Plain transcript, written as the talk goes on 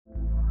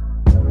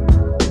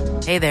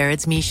Hey there,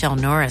 it's Michelle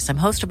Norris. I'm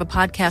host of a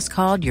podcast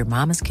called Your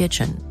Mama's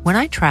Kitchen. When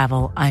I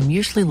travel, I'm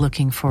usually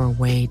looking for a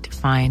way to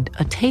find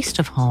a taste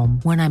of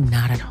home when I'm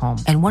not at home.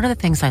 And one of the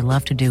things I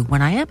love to do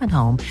when I am at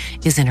home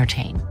is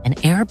entertain. And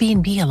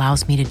Airbnb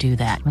allows me to do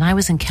that. When I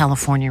was in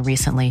California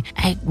recently,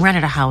 I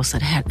rented a house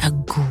that had a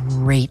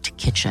great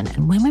kitchen.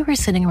 And when we were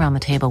sitting around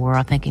the table, we were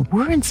all thinking,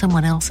 we're in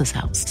someone else's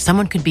house.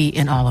 Someone could be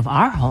in all of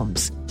our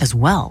homes as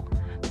well.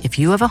 If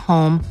you have a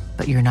home,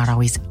 but you're not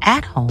always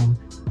at home,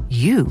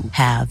 you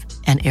have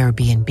an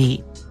Airbnb.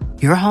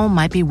 Your home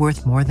might be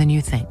worth more than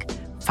you think.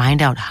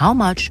 Find out how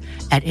much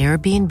at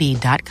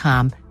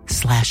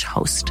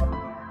airbnb.com/host.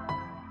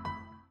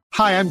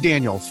 Hi, I'm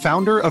Daniel,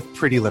 founder of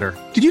Pretty Litter.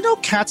 Did you know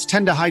cats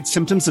tend to hide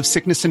symptoms of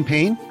sickness and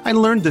pain? I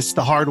learned this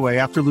the hard way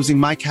after losing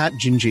my cat,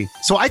 Gingy.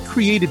 So I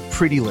created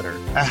Pretty Litter,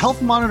 a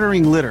health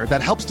monitoring litter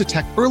that helps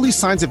detect early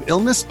signs of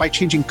illness by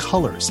changing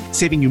colors,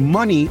 saving you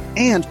money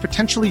and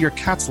potentially your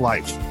cat's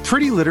life.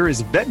 Pretty Litter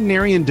is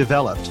veterinarian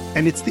developed,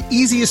 and it's the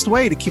easiest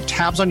way to keep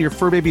tabs on your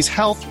fur baby's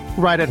health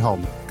right at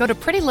home. Go to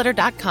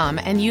prettylitter.com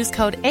and use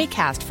code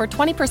ACAST for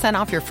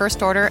 20% off your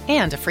first order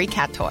and a free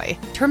cat toy.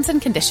 Terms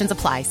and conditions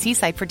apply. See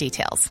site for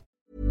details.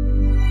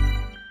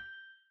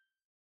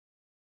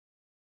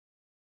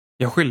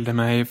 Jag skilde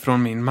mig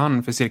från min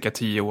man för cirka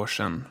 10 år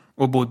sedan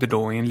och bodde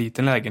då i en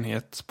liten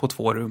lägenhet på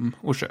 2 rum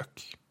och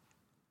kök.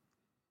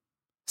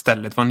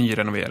 Stället var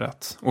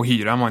nyrenoverat och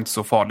hyran var inte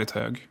så farligt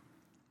hög.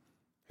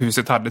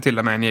 Huset hade till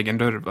och med en egen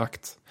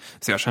dörrvakt,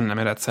 så jag kände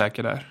mig rätt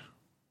säker där.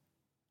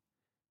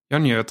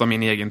 Jag njöt av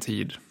min egen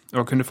tid och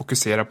jag kunde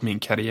fokusera på min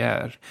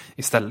karriär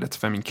istället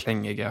för min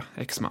klängiga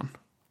exman.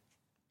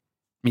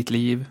 Mitt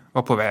liv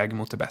var på väg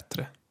mot det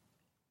bättre.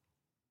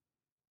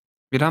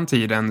 Vid den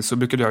tiden så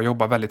brukade jag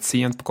jobba väldigt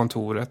sent på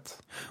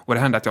kontoret och det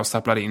hände att jag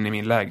stapplade in i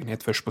min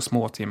lägenhet först på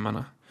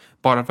småtimmarna,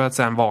 bara för att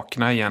sedan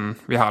vakna igen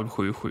vid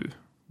 6:30,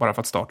 bara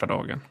för att starta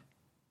dagen.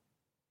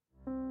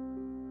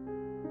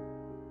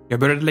 Jag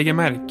började lägga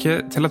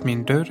märke till att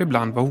min dörr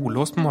ibland var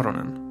olåst på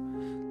morgonen.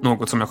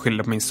 Något som jag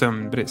skyllde på min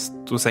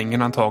sömnbrist och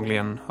sängen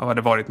antagligen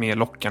hade varit mer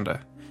lockande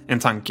än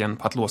tanken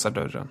på att låsa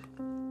dörren.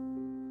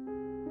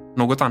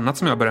 Något annat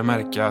som jag började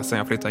märka sedan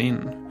jag flyttade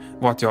in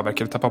var att jag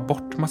verkade tappa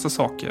bort massa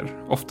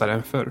saker oftare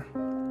än förr.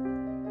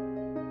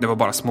 Det var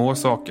bara små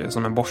saker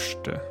som en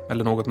borste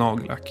eller något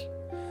nagellack.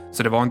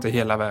 Så det var inte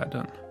hela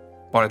världen.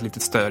 Bara ett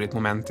litet störigt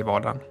moment i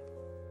vardagen.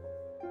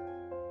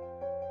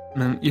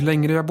 Men ju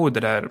längre jag bodde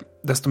där,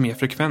 desto mer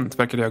frekvent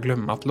verkade jag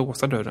glömma att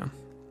låsa dörren.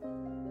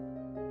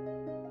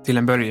 Till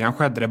en början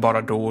skedde det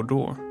bara då och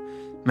då.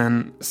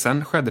 Men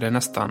sen skedde det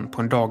nästan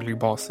på en daglig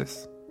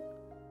basis.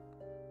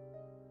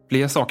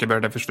 Fler saker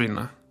började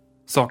försvinna.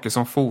 Saker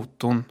som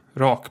foton,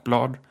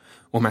 rakblad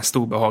och mest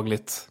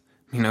obehagligt,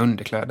 mina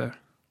underkläder.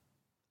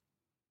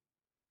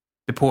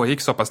 Det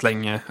pågick så pass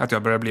länge att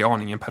jag började bli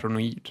aningen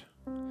paranoid.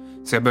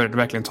 Så jag började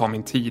verkligen ta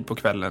min tid på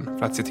kvällen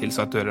för att se till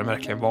så att dörren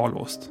verkligen var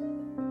låst.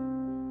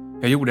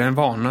 Jag gjorde en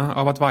vana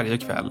av att varje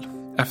kväll,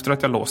 efter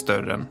att jag låst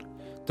dörren,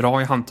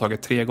 dra i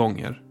handtaget 3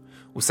 gånger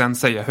och sen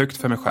säga högt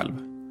för mig själv: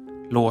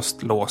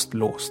 låst, låst,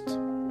 låst.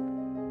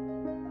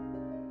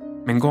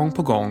 Men gång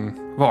på gång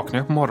vaknade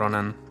jag på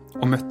morgonen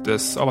och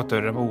möttes av att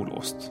dörren var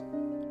olåst.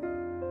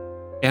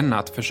 En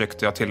natt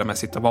försökte jag till och med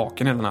sitta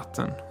vaken hela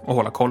natten och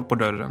hålla koll på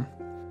dörren.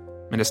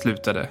 Men det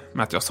slutade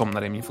med att jag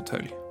somnade i min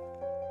fåtölj.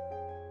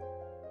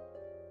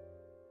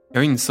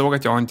 Jag insåg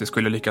att jag inte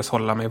skulle lyckas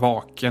hålla mig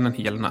vaken en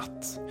hel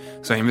natt,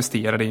 så jag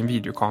investerade i en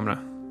videokamera.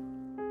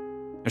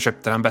 Jag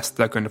köpte den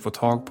bästa jag kunde få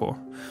tag på,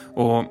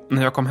 och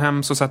när jag kom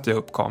hem så satte jag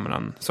upp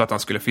kameran så att den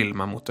skulle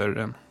filma mot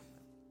dörren.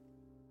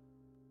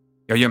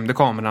 Jag gömde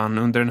kameran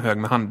under en hög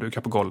med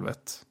handdukar på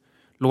golvet,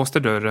 låste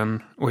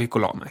dörren och gick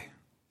och la mig.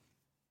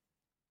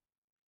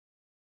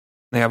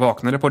 När jag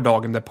vaknade på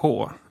dagen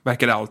därpå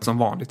verkade allt som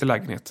vanligt i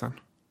lägenheten.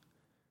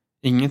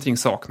 Ingenting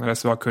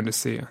saknades vad jag kunde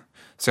se,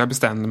 så jag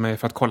bestämde mig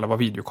för att kolla vad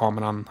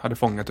videokameran hade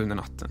fångat under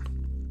natten.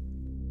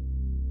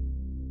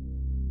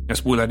 Jag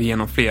spolade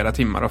igenom flera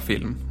timmar av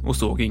film och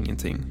såg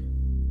ingenting.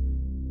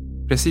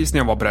 Precis när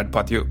jag var beredd på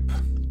att ge upp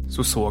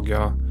så såg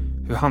jag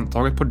hur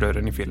handtaget på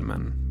dörren i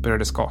filmen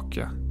började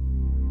skaka.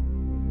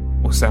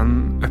 Och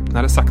sen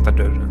öppnade sakta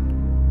dörren.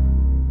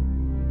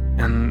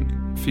 En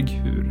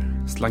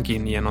figur slank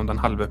in genom den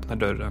halvöppna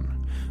dörren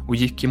och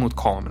gick emot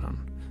kameran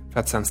för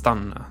att sen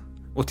stanna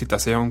och titta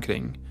sig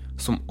omkring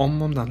som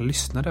om den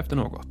lyssnade efter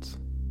något.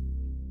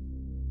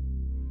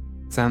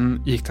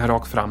 Sen gick den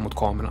rakt fram mot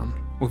kameran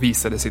och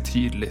visade sig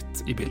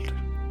tydligt i bild.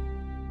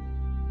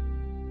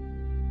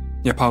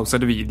 Jag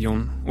pausade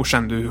videon och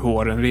kände hur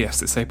håren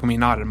reste sig på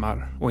mina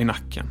armar och i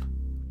nacken.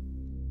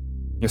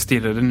 Jag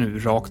stirrade nu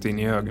rakt in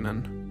i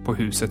ögonen på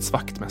husets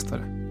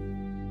vaktmästare.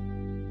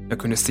 Jag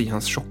kunde se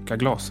hans tjocka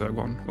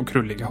glasögon och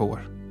krulliga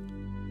hår.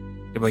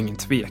 Det var ingen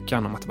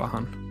tvekan om att det var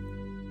han.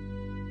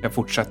 Jag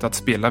fortsatte att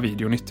spela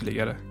videon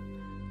ytterligare.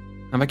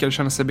 Han verkade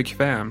känna sig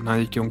bekväm när han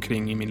gick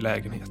omkring i min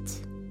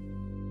lägenhet.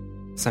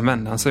 Sen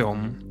vände han sig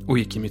om och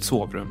gick i mitt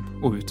sovrum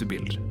och ut ur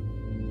bild.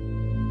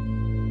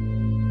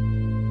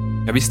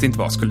 Jag visste inte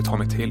vad jag skulle ta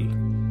mig till.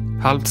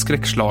 Halvt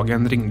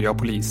skräckslagen ringde jag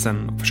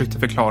polisen och försökte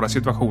förklara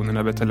situationen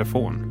över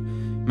telefon,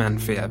 men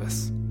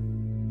förgäves.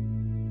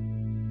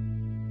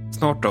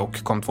 Snart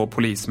dock kom 2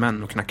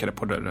 polismän och knackade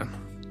på dörren.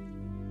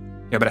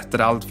 Jag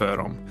berättade allt för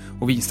dem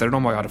och visade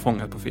dem vad jag hade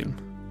fångat på film.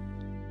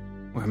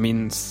 Och jag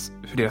minns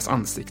hur deras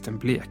ansikten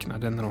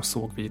bleknade när de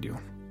såg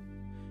videon.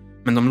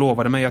 Men de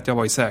lovade mig att jag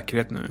var i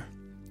säkerhet nu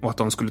och att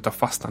de skulle ta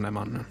fast den där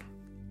mannen.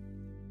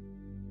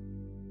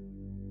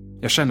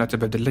 Jag kände att jag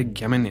behövde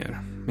lägga mig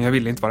ner, men jag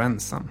ville inte vara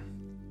ensam.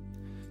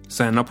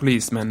 Så en av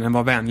polismännen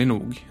var vänlig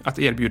nog att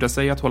erbjuda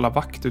sig att hålla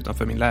vakt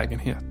utanför min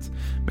lägenhet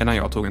medan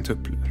jag tog en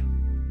tupplur.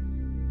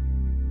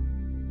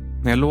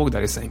 När jag låg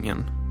där i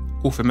sängen,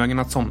 oförmögen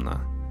att somna,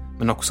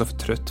 men också för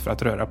trött för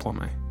att röra på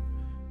mig,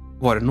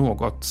 var det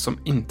något som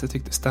inte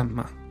tyckte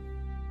stämma.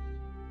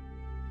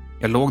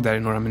 Jag låg där i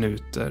några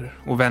minuter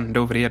och vände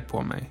och vred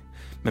på mig,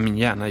 men min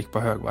hjärna gick på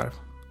högvarv.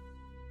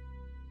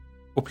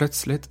 Och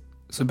plötsligt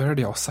så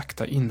började jag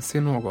sakta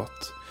inse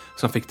något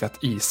som fick det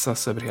att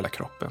isas över hela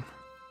kroppen.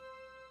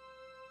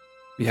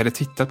 Vi hade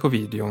tittat på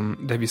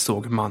videon där vi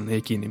såg mannen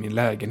gick in i min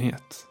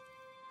lägenhet.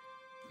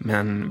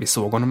 Men vi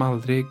såg honom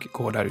aldrig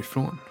gå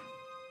därifrån.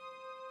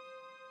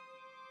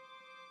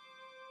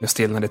 Jag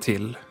stelnade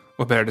till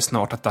och började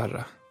snart att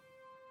darra.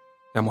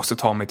 Jag måste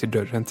ta mig till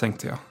dörren,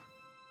 tänkte jag.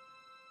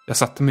 Jag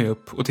satte mig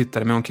upp och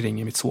tittade mig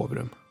omkring i mitt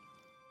sovrum.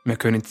 Men jag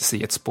kunde inte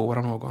se ett spår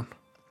av någon.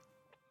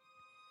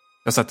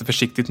 Jag satte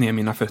försiktigt ner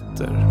mina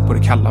fötter på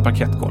det kalla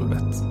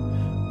parkettgolvet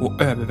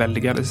och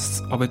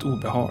överväldigades av ett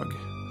obehag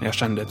när jag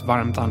kände ett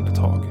varmt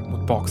andetag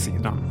mot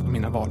baksidan av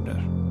mina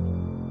vader.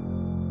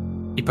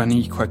 I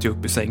panik sköt jag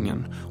upp i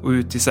sängen och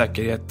ut i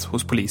säkerhet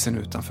hos polisen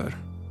utanför.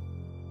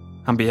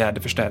 Han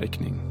begärde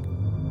förstärkning.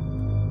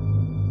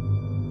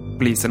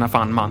 Poliserna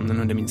fann mannen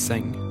under min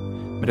säng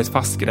med ett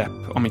fast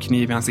grepp om en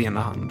kniv i hans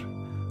ena hand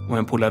och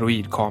en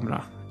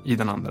polaroidkamera i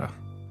den andra.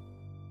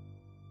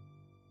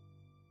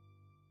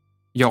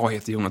 Jag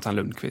heter Jonathan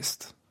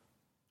Lundqvist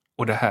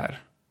och det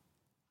här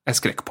är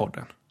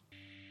Skräckpodden.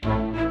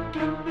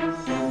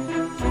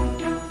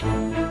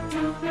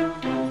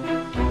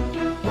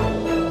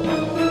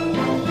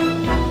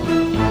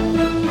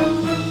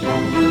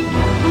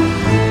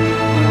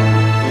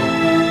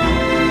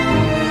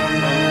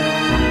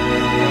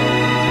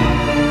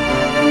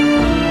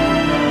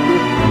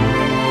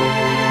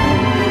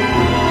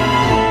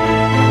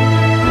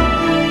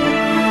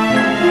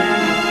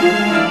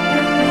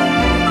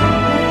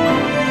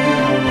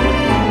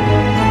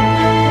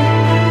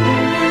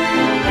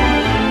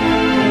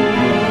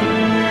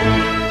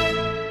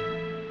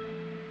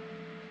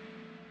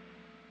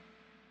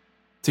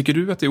 Tycker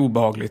du att det är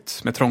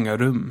obehagligt med trånga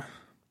rum?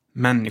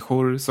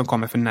 Människor som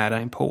kommer för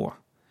nära in på?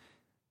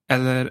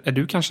 Eller är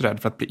du kanske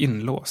rädd för att bli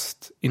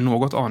inlåst i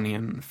något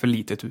aningen för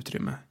litet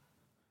utrymme?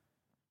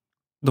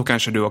 Då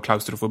kanske du har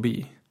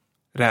klaustrofobi.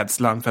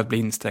 Rädslan för att bli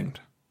instängd.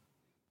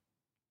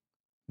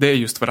 Det är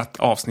just vad att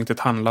avsnittet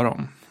handlar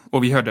om.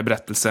 Och vi hörde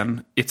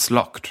berättelsen It's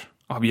Locked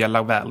av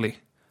Yellow Valley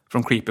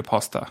från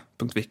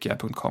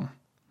creepypasta.wikia.com.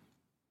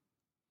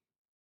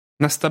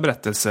 Nästa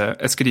berättelse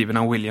är skriven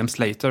av William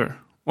Slater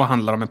och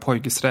handlar om en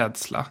pojkes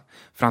rädsla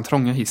för han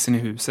trånga hissen i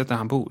huset där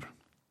han bor.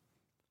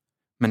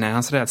 Men är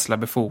hans rädsla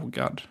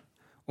befogad?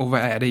 Och vad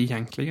är det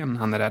egentligen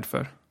han är rädd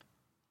för?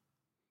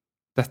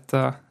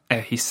 Detta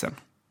är hissen.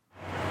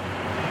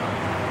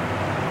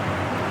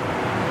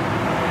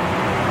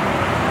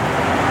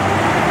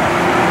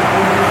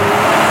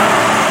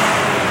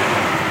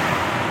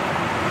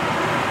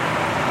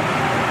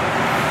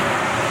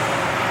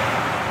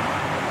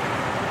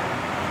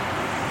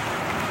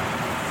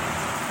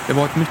 Det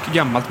var ett mycket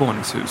gammalt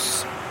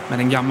våningshus med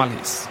en gammal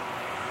hiss.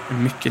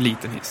 En mycket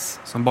liten hiss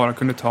som bara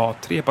kunde ta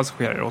 3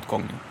 passagerare åt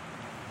gången.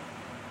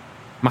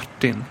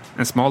 Martin,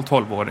 en smal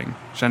 12-åring,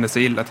 kände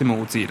sig illa till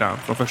mods i den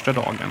från första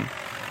dagen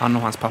han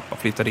och hans pappa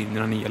flyttade in i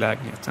den nya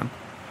lägenheten.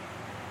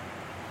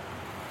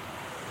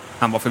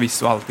 Han var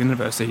förvisso alltid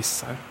nervös i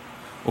hissar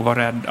och var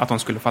rädd att de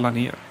skulle falla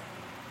ner.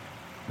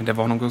 Men det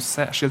var något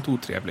särskilt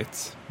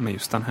otrevligt med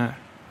just den här.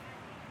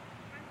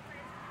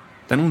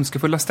 Den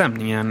ondskefulla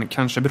stämningen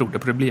kanske berodde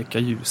på det bleka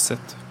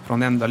ljuset från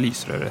det enda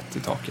lysröret i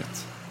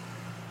taket.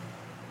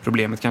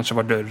 Problemet kanske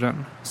var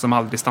dörren som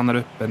aldrig stannade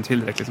öppen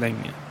tillräckligt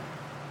länge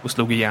och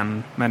slog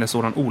igen med en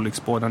sådan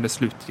olycksbådande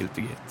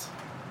slutgiltighet.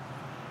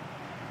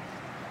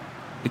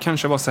 Det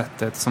kanske var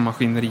sättet som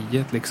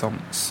maskineriet liksom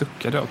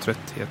suckade av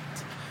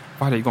trötthet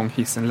varje gång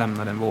hissen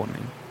lämnade en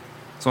våning,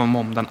 som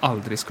om den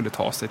aldrig skulle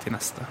ta sig till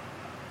nästa.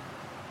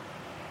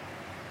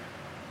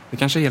 Det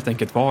kanske helt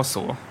enkelt var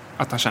så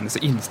att han kände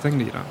sig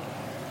instängd i den.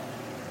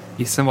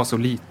 Hissen var så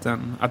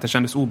liten att det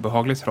kändes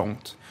obehagligt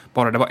trångt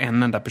bara det var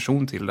en enda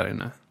person till där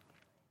inne.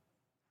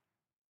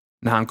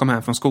 När han kom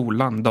hem från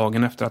skolan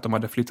dagen efter att de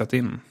hade flyttat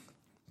in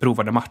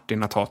provade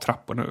Martin att ta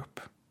trapporna upp.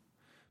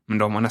 Men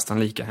de var nästan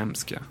lika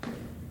hemska.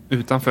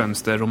 Utan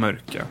fönster och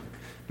mörka,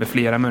 med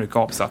flera mörka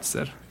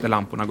avsatser där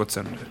lamporna gått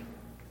sönder.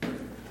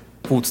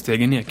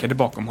 Fotstegen ekade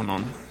bakom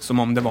honom som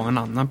om det var en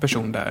annan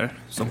person där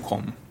som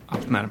kom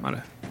allt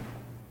närmare.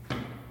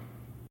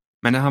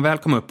 Men när han väl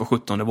kom upp på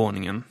 17:e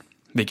våningen,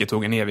 vilket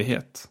tog en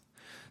evighet,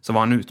 så var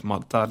han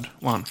utmattad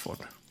och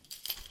andfådd.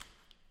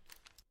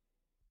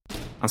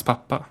 Hans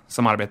pappa,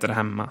 som arbetade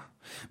hemma,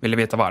 ville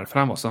veta varför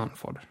han var så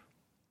andfådd.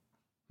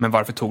 Men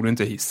varför tog du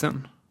inte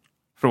hissen?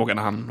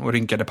 Frågade han och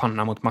rynkade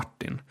pannan mot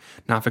Martin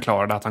när han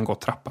förklarade att han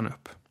gått trappan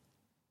upp.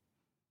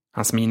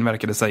 Hans min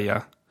verkade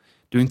säga: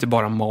 du är inte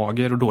bara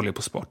mager och dålig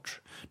på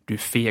sport, du är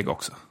feg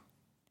också.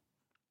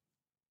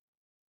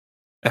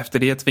 Efter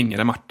det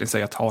tvingade Martin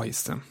sig att ta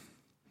hissen.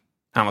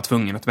 Han var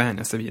tvungen att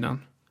vänja sig vid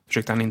den,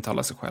 försökte han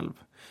intala sig själv.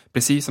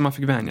 Precis som han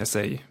fick vänja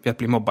sig vid att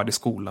bli mobbad i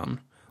skolan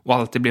och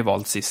alltid blev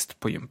vald sist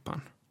på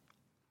gympan.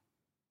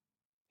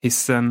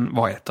 Hissen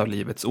var ett av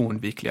livets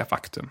oundvikliga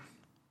faktum.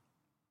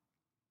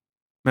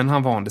 Men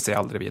han vande sig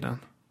aldrig vid den.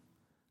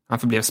 Han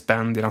förblev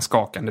spänd i den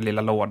skakande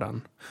lilla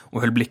lådan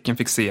och höll blicken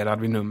fixerad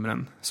vid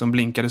numren som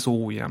blinkade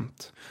så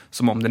ojämnt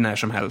som om det när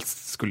som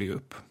helst skulle ge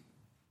upp.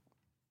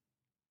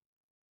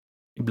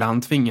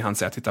 Ibland tvingade han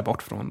sig att titta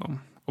bort från dem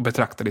och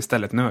betraktade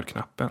istället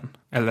nödknappen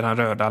eller den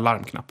röda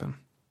alarmknappen.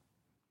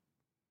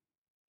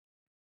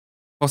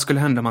 Vad skulle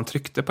hända om man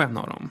tryckte på en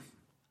av dem?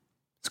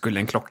 Skulle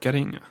en klocka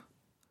ringa?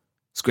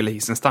 Skulle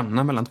hissen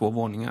stanna mellan 2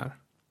 våningar?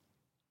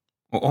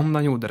 Och om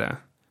den gjorde det,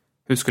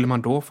 hur skulle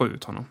man då få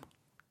ut honom?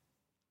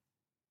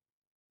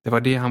 Det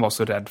var det han var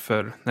så rädd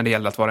för när det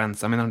gällde att vara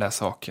ensam i den där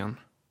saken.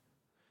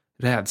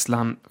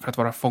 Rädslan för att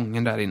vara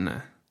fången där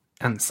inne,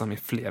 ensam i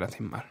flera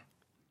timmar.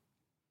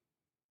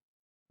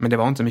 Men det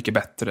var inte mycket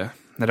bättre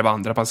när det var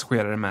andra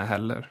passagerare med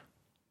heller.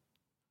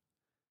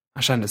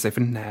 Han kände sig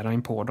för nära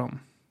in på dem,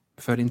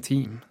 för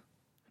intim.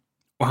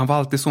 Och han var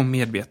alltid så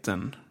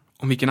medveten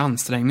om vilken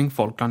ansträngning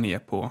folk la ner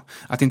på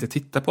att inte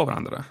titta på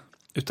varandra,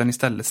 utan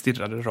istället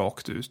stirrade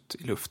rakt ut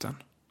i luften.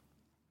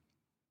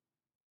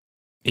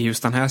 I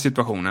just den här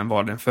situationen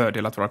var det en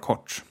fördel att vara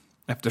kort,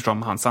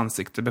 eftersom hans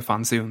ansikte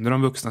befann sig under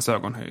de vuxnas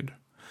ögonhöjd,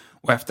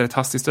 och efter ett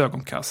hastigt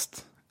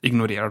ögonkast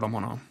ignorerade de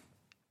honom.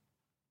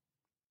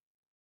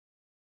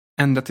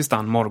 Ända till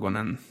stan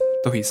morgonen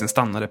då hissen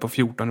stannade på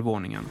 14:e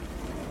våningen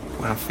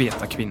och den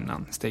feta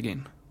kvinnan steg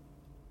in.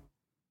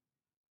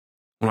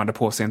 Hon hade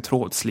på sig en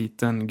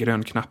trådsliten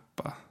grön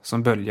knappa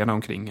som böljade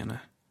omkring henne.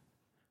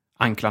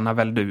 Anklarna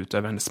vällde ut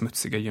över hennes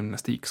smutsiga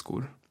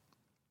gymnastikskor.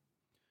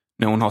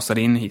 När hon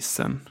hasade in i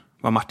hissen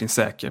var Martin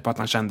säker på att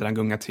han kände den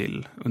gunga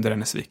till under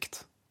hennes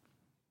vikt.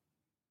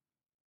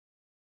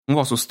 Hon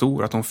var så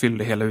stor att hon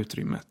fyllde hela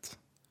utrymmet.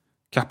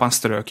 Kappan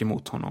strök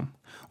emot honom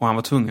och han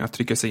var tvungen att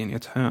trycka sig in i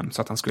ett hörn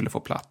så att han skulle få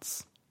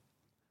plats.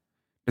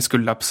 Det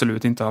skulle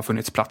absolut inte ha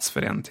funnits plats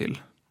för en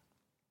till.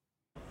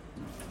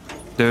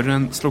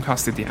 Dörren slog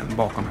hastigt igen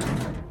bakom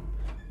henne.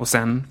 Och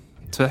sen,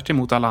 tvärt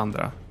emot alla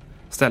andra,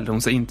 ställde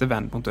hon sig inte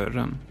vänd mot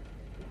dörren.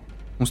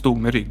 Hon stod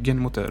med ryggen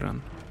mot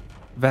dörren,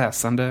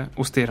 väsande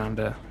och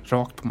stirrande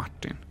rakt på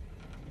Martin.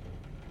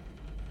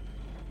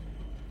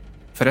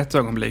 För ett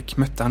ögonblick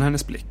mötte han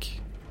hennes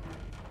blick.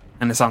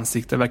 Hennes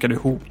ansikte verkade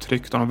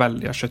hoptryckt av de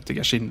väldiga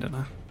köttiga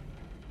kinderna.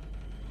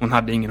 Hon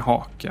hade ingen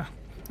haka,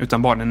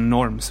 utan bara en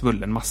enorm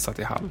svullen massa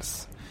till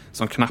hals,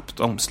 som knappt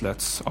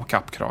omslöts av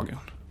kappkragen.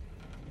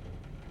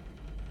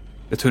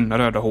 Det tunna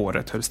röda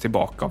håret hölls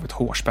tillbaka av ett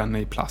hårspänne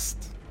i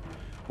plast,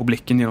 och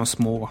blicken i de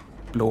små,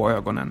 blå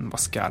ögonen var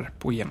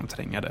skarp och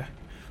genomträngade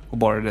och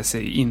borrade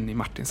sig in i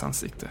Martins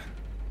ansikte.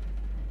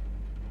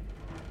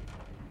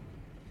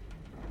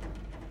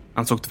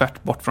 Han såg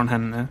tvärt bort från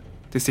henne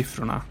till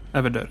siffrorna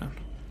över dörren.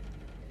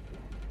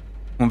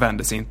 Hon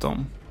vände sig inte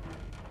om.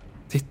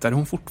 Tittade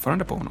hon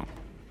fortfarande på honom?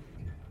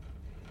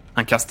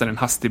 Han kastade en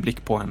hastig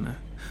blick på henne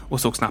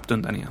och såg snabbt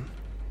undan igen.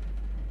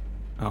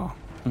 Ja,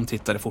 hon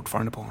tittade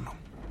fortfarande på honom.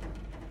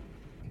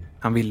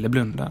 Han ville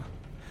blunda.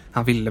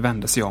 Han ville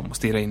vända sig om och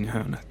stirra in i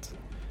hörnet.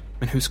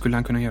 Men hur skulle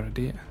han kunna göra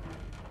det?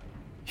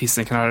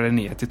 Hissen knarrade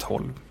ner till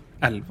 12,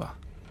 11.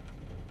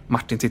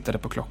 Martin tittade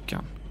på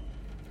klockan.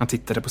 Han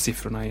tittade på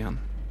siffrorna igen.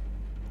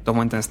 De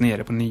var inte ens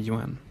nere på 9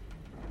 än.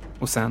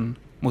 Och sen,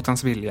 mot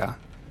hans vilja,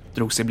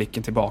 drog sig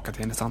blicken tillbaka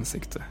till hennes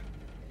ansikte.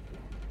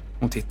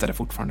 Hon tittade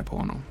fortfarande på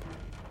honom.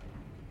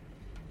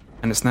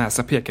 Hennes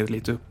näsa pekade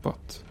lite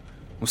uppåt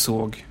och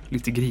såg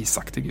lite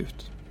grisaktig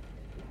ut.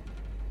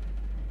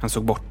 Han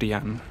såg bort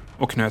igen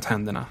och knöt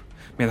händerna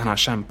medan han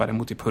kämpade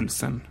mot i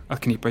pulsen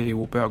att knipa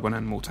ihop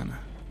ögonen mot henne.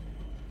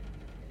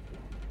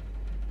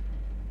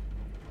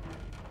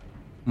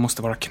 Hon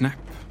måste vara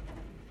knäpp.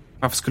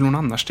 Varför skulle hon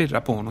annars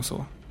stirra på honom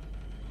så?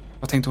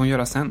 Vad tänkte hon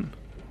göra sen?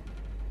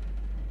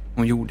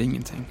 Hon gjorde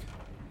ingenting.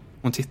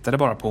 Hon tittade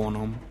bara på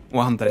honom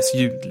och andades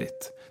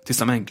ljudligt tills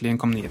de äntligen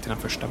kom ner till den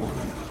första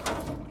våningen.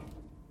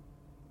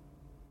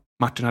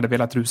 Martin hade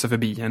velat rusa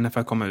förbi henne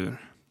för att komma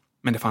ur,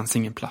 men det fanns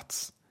ingen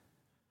plats.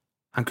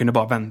 Han kunde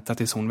bara vänta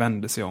tills hon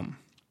vände sig om.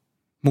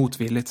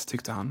 Motvilligt,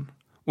 tyckte han,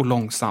 och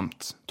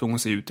långsamt tog hon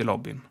sig ut i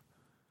lobbyn.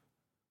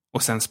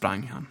 Och sen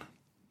sprang han.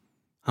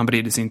 Han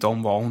brydde sig inte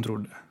om vad hon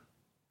trodde.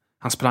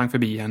 Han sprang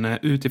förbi henne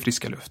ut i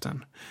friska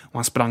luften och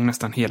han sprang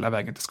nästan hela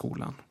vägen till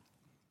skolan.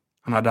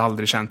 Han hade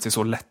aldrig känt sig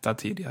så lättad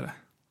tidigare.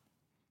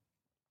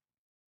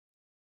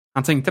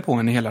 Han tänkte på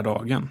henne hela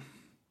dagen.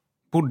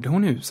 Bodde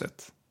hon i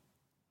huset?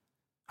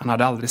 Han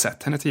hade aldrig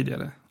sett henne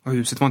tidigare och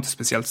huset var inte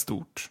speciellt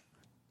stort.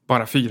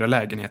 Bara 4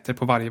 lägenheter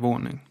på varje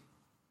våning.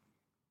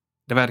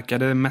 Det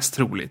verkade mest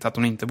troligt att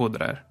hon inte bodde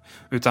där,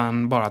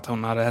 utan bara att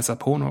hon hade hälsat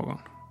på någon.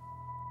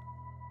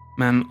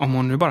 Men om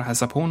hon nu bara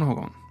hälsade på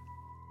någon,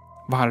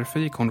 varför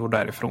gick hon då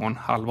därifrån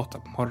 7:30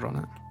 på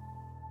morgonen?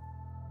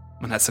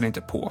 Man hälsade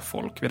inte på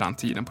folk vid den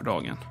tiden på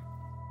dagen.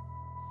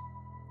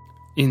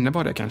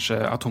 Innebar det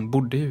kanske att hon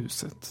bodde i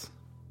huset?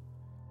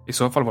 I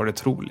så fall var det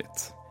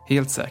troligt,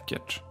 helt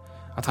säkert,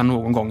 att han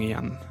någon gång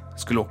igen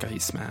skulle åka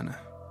hiss med henne.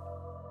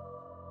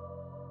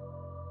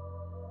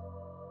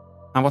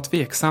 Han var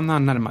tveksam när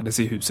han närmade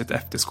sig huset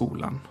efter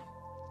skolan.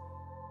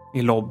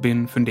 I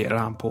lobbyn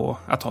funderade han på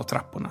att ta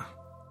trapporna.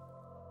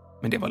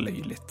 Men det var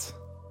löjligt.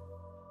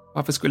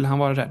 Varför skulle han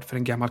vara rädd för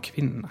en gammal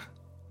kvinna?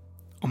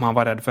 Om han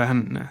var rädd för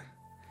henne,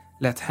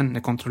 lät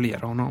henne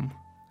kontrollera honom,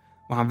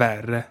 var han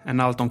värre än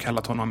allt de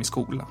kallat honom i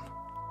skolan.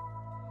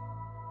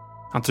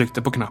 Han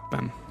tryckte på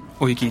knappen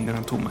och gick in i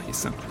den tomma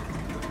hissen.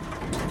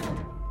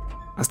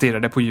 Han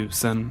stirrade på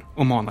ljusen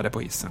och manade på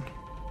hissen.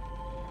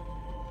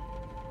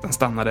 Den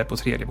stannade på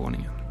 3:e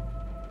våningen.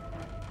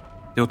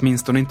 Det är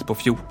åtminstone inte på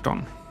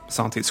 14,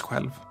 sa han till sig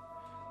själv.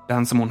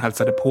 Den som hon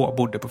hälsade på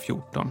bodde på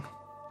 14.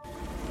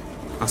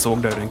 Han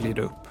såg dörren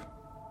glida upp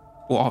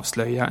och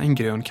avslöja en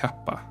grön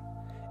kappa,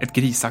 ett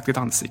grisaktigt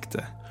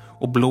ansikte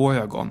och blå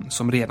ögon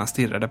som redan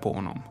stirrade på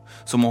honom,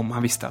 som om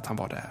han visste att han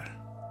var där.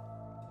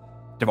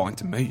 Det var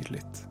inte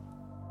möjligt.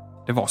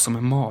 Det var som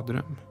en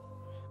mardröm.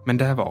 Men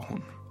där var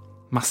hon,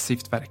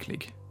 massivt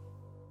verklig.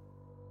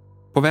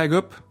 På väg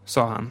upp,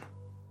 sa han,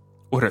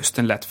 och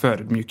rösten lät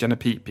förödmjukande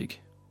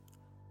pipig.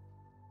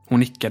 Hon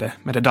nickade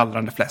med det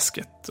dallrande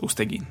fläsket och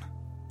steg in.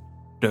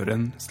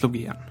 Dörren slog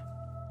igen.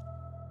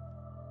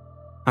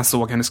 Han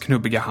såg hennes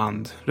knubbiga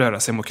hand röra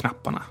sig mot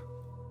knapparna.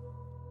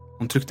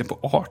 Hon tryckte på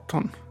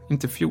 18,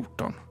 inte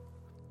 14.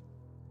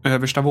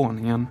 Översta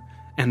våningen,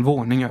 en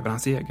våning över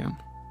hans egen.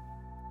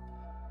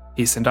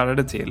 Hissen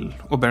darrade till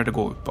och började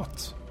gå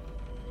uppåt.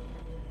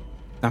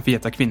 Den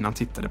feta kvinnan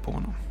tittade på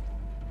honom.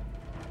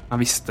 Han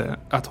visste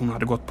att hon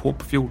hade gått på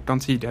 14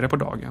 tidigare på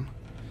dagen.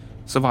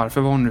 Så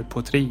varför var hon nu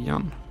på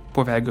 3:an,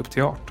 på väg upp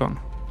till 18?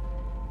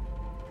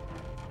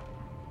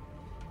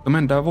 De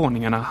enda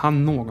våningarna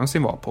han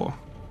någonsin var på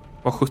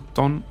var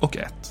 17 och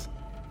 1.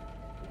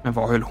 Men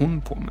vad höll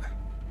hon på med?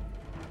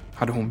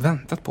 Hade hon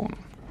väntat på honom?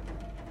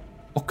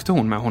 Åkte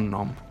hon med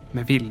honom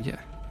med vilje?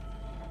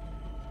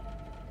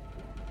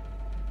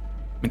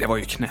 Men det var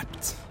ju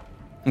knäppt.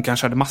 Hon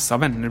kanske hade massa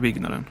vänner i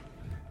byggnaden.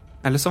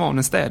 Eller så var hon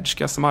en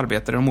städerska som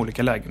arbetade i de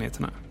olika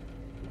lägenheterna.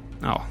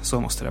 Ja,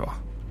 så måste det vara.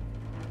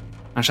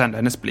 Han kände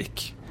hennes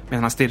blick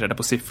medan han stirrade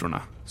på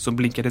siffrorna som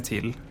blinkade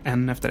till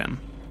en efter en.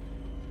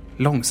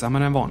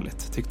 Långsammare än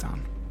vanligt, tyckte han.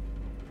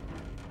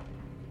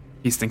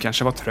 Hissen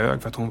kanske var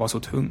trög för att hon var så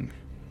tung.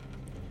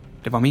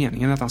 Det var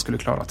meningen att han skulle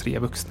klara 3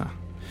 vuxna,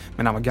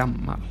 men han var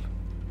gammal.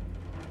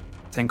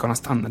 Tänk om han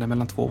stannade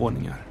mellan 2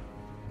 våningar.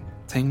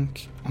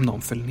 Tänk om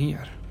de föll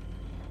ner.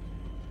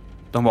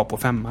 De var på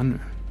 5:an nu.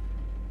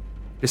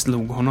 Det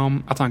slog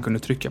honom att han kunde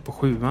trycka på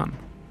 7:an,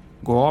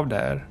 gå av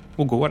där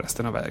och gå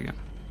resten av vägen.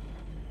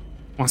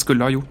 Och han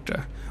skulle ha gjort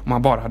det om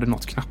han bara hade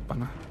nått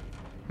knapparna.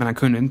 Men han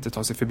kunde inte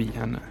ta sig förbi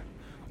henne,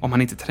 om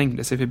han inte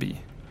trängde sig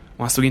förbi. Och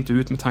han stod inte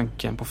ut med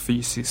tanken på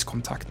fysisk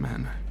kontakt med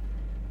henne.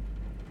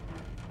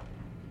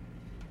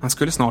 Han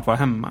skulle snart vara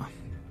hemma.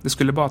 Det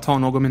skulle bara ta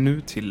någon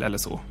minut till eller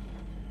så.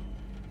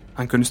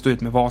 Han kunde stå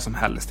ut med vad som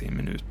helst i en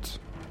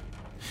minut.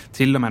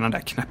 Till och med den där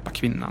knäppa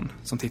kvinnan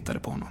som tittade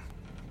på honom.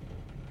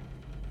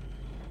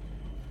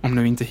 Om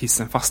nu inte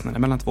hissen fastnade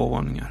mellan 2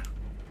 våningar.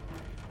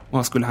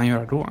 Vad skulle han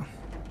göra då?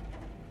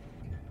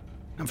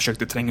 Han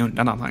försökte tränga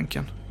undan den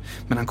tanken,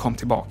 men han kom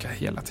tillbaka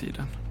hela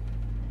tiden.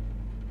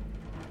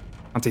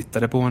 Han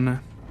tittade på henne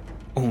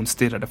och hon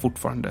stirrade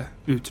fortfarande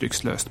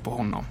uttryckslöst på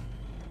honom.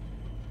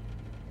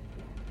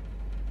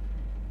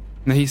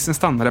 När hissen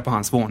stannade på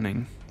hans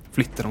våning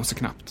flyttade hon sig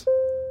knappt.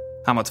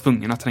 Han var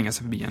tvungen att tränga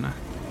sig förbi henne,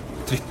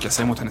 trycka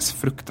sig mot hennes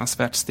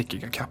fruktansvärt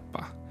stickiga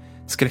kappa,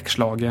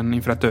 skräckslagen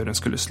inför att dörren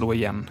skulle slå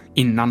igen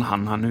innan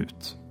han hann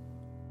ut.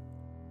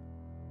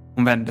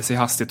 Hon vände sig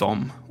hastigt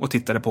om och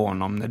tittade på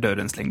honom när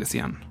dörren slängdes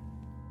igen.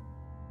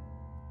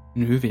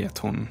 Nu vet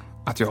hon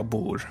att jag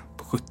bor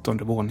på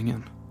 17:e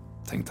våningen,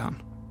 tänkte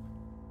han.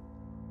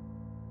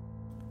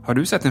 Har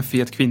du sett en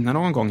fet kvinna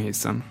någon gång i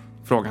hissen?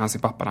 Frågade han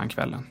sin pappa den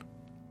kvällen.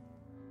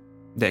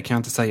 Det kan jag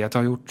inte säga att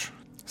jag har gjort,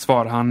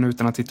 svarade han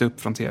utan att titta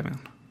upp från tvn.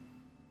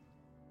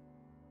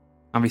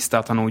 Han visste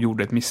att han nog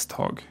gjorde ett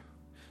misstag,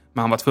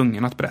 men han var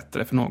tvungen att berätta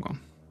det för någon.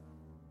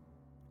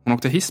 Hon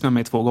åkte hiss med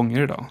mig 2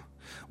 gånger idag,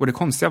 och det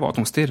konstiga var att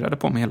hon stirrade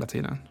på mig hela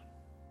tiden.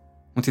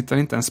 Hon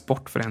tittade inte ens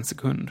bort för 1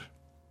 sekund.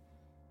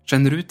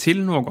 Känner du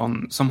till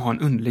någon som har en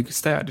underlig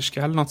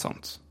städerska eller något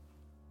sånt?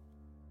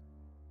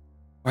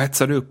 Vad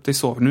hetsar du upp dig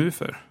så nu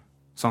för?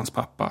 Sa hans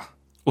pappa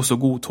och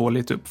såg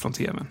otåligt upp från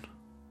tvn.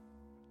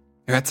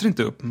 Jag hetsar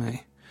inte upp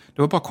mig.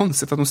 Det var bara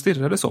konstigt att hon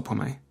stirrade så på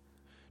mig.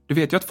 Du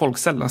vet ju att folk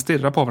sällan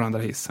stirrar på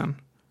varandra i hissen.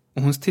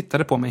 Och hon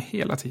tittade på mig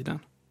hela tiden.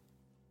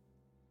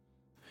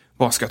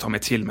 Vad ska jag ta mig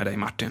till med dig,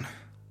 Martin?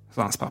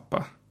 Sa hans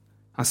pappa.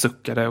 Han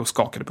suckade och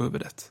skakade på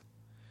huvudet.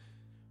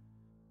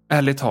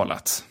 Ärligt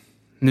talat,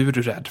 nu är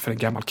du rädd för en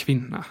gammal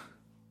kvinna.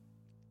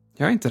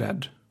 Jag är inte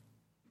rädd.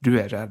 Du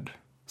är rädd,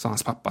 sa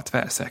hans pappa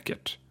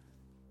tvärsäkert.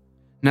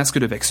 När ska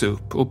du växa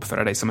upp och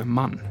uppföra dig som en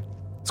man?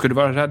 Ska du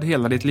vara rädd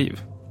hela ditt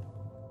liv?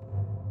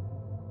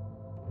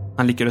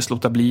 Han lyckades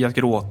låta bli att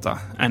gråta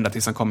ända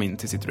tills han kom in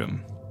till sitt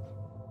rum.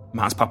 Men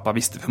hans pappa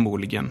visste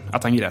förmodligen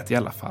att han grät i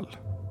alla fall.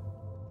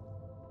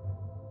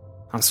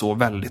 Han sov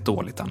väldigt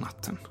dåligt den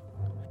natten.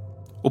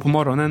 Och på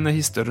morgonen när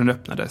hissdörren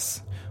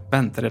öppnades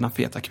väntade den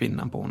feta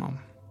kvinnan på honom.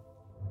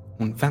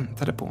 Hon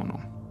väntade på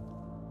honom.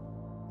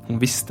 Hon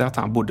visste att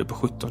han bodde på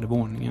 17:e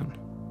våningen.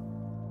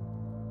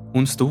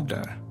 Hon stod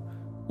där,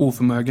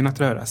 oförmögen att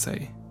röra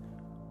sig,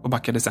 och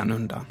backade sedan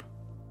undan.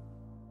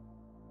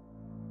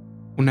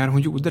 Och när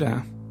hon gjorde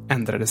det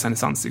ändrades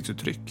hennes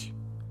ansiktsuttryck.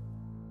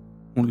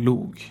 Hon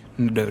log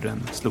när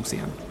dörren slogs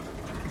igen.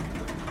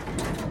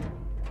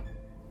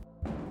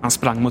 Han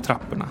sprang mot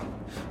trapporna.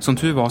 Som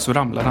tur var så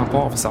ramlade han på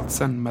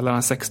avsatsen mellan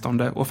den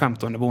 16:e och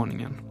 15:e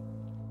våningen.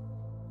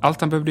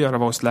 Allt han behövde göra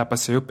var att släpa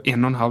sig upp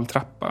 1,5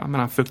 trappa med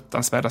den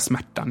fruktansvärda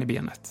smärtan i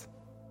benet.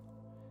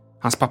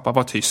 Hans pappa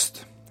var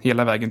tyst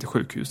hela vägen till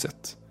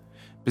sjukhuset.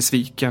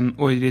 Besviken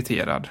och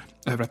irriterad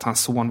över att hans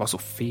son var så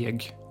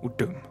feg och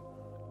dum.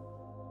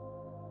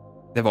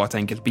 Det var ett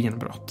enkelt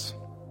benbrott,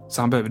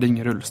 så han behövde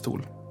ingen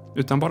rullstol,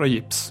 utan bara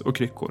gips och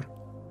kryckor.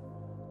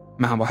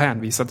 Men han var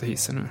hänvisad till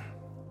hissen nu.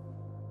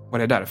 Var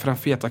det därför den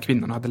feta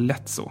kvinnan hade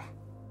lätt så?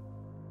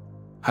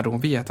 Hade hon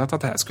vetat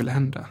att det här skulle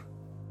hända?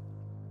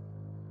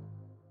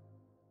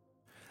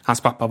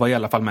 Hans pappa var i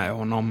alla fall med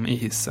honom i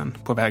hissen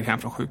på väg hem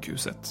från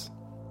sjukhuset.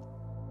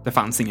 Det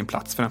fanns ingen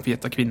plats för den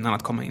feta kvinnan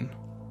att komma in.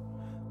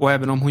 Och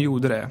även om hon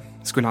gjorde det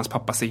skulle hans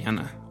pappa se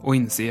henne och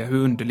inse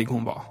hur underlig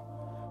hon var.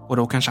 Och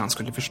då kanske han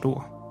skulle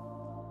förstå.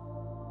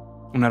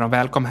 Och när de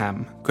väl kom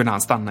hem kunde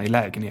han stanna i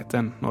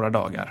lägenheten några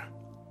dagar.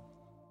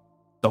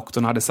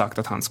 Doktorn hade sagt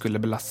att han skulle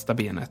belasta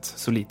benet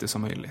så lite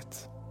som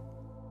möjligt.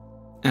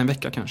 En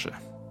vecka kanske.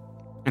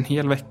 En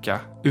hel vecka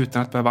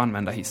utan att behöva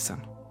använda hissen.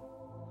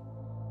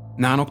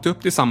 När han åkte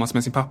upp tillsammans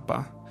med sin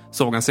pappa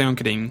såg han sig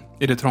omkring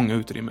i det trånga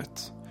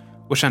utrymmet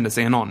och kände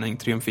sig en aning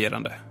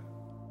triumferande.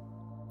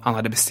 Han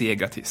hade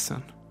besegrat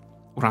hissen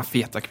och den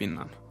feta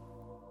kvinnan.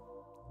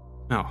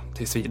 Ja,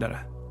 tills vidare.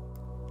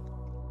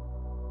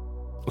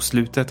 Och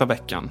slutet av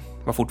veckan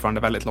var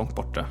fortfarande väldigt långt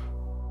borta.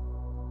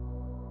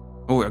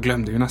 Jag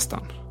glömde ju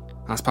nästan.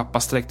 Hans pappa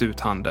sträckte ut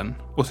handen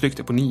och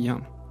tryckte på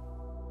 9:an.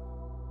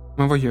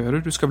 Men vad gör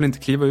du? Du ska väl inte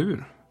kliva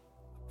ur?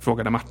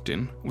 Frågade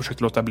Martin och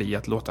försökte låta bli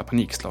att låta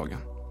panikslagen.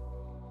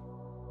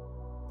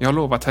 Jag har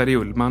lovat Terry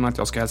Ullman att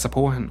jag ska hälsa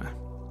på henne,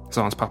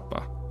 sa hans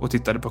pappa och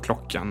tittade på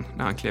klockan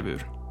när han klev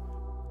ur.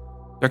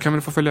 Jag kan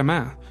väl få följa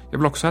med? Jag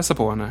vill också hälsa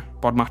på henne,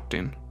 bad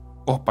Martin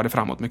och hoppade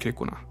framåt med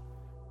kryckorna.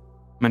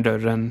 Men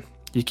dörren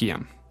gick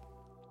igen.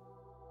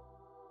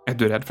 Är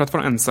du rädd för att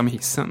vara ensam i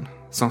hissen?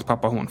 Sa hans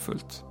pappa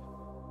hånfullt.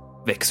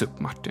 Väx upp,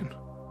 Martin.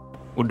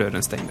 Och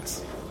dörren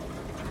stängdes.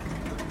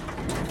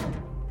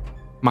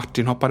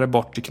 Martin hoppade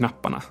bort till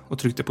knapparna och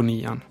tryckte på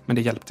 9:an, men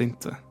det hjälpte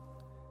inte.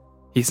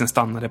 Hissen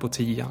stannade på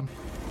 10:an,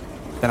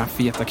 där den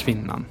feta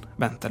kvinnan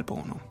väntade på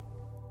honom.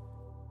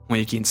 Hon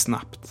gick in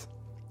snabbt.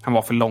 Han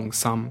var för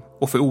långsam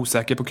och för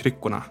osäker på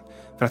kryckorna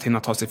för att hinna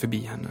ta sig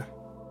förbi henne.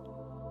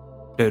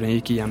 Dörren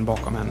gick igen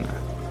bakom henne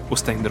och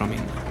stängde dem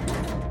in.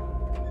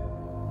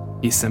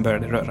 Hissen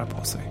började röra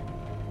på sig.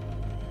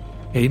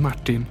 Hej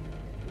Martin,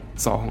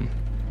 sa hon,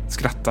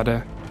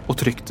 skrattade och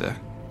tryckte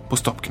på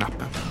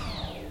stoppknappen.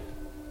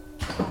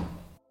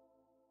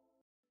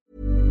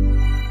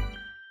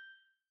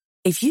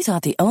 If you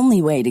thought the only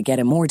way to get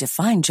a more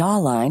defined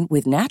jawline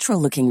with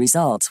natural-looking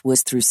results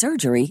was through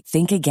surgery,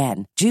 think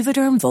again.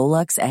 Juvederm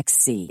Volux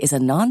XC is a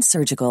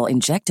non-surgical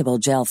injectable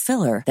gel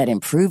filler that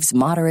improves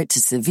moderate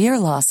to severe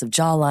loss of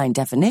jawline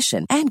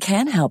definition and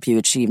can help you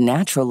achieve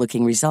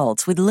natural-looking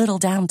results with little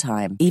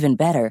downtime. Even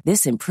better,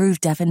 this improved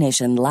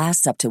definition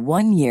lasts up to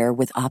 1 year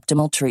with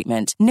optimal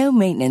treatment. No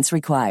maintenance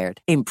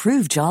required.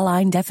 Improve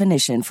jawline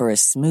definition for a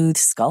smooth,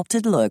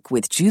 sculpted look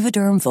with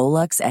Juvederm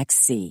Volux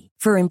XC.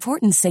 For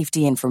important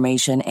safety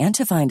information and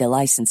to find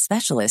a licensed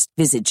specialist,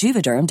 visit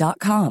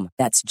Juvederm.com.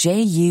 That's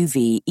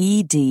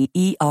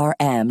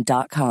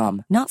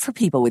JUVEDERM.com. Not for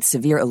people with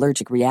severe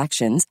allergic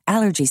reactions,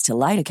 allergies to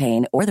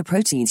lidocaine, or the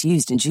proteins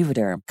used in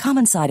Juvederm.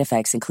 Common side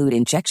effects include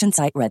injection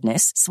site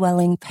redness,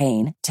 swelling,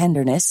 pain,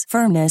 tenderness,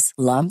 firmness,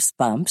 lumps,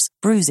 bumps,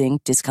 bruising,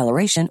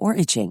 discoloration, or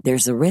itching.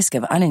 There's a risk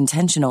of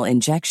unintentional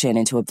injection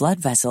into a blood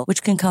vessel,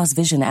 which can cause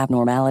vision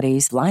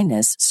abnormalities,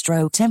 blindness,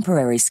 stroke,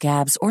 temporary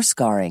scabs, or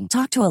scarring.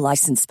 Talk to a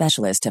licensed specialist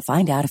to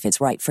find out if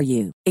it's right for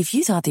you. If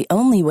you thought the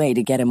only way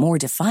to get a more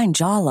defined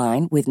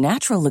jawline with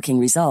natural-looking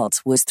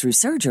results was through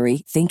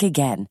surgery, think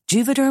again.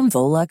 Juvederm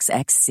Volux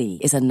XC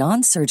is a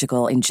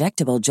non-surgical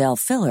injectable gel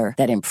filler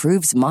that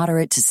improves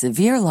moderate to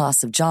severe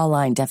loss of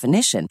jawline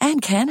definition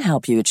and can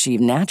help you achieve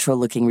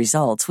natural-looking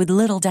results with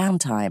little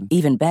downtime.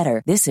 Even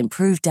better, this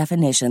improved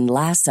definition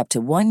lasts up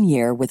to 1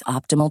 year with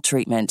optimal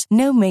treatment.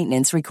 No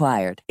maintenance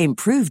required.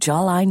 Improve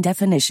jawline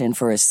definition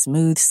for a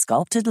smooth,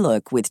 sculpted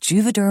look with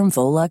Juvederm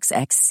Volux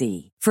XC.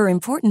 For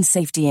important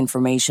safety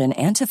information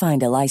and to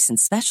find a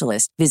licensed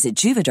specialist, visit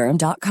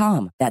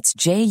Juvederm.com. That's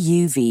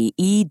Juvederm.com.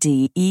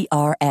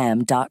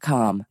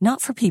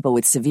 Not for people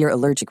with severe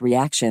allergic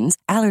reactions,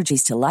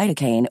 allergies to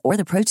lidocaine, or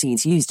the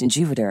proteins used in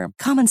Juvederm.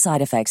 Common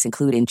side effects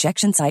include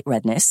injection site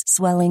redness,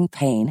 swelling,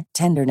 pain,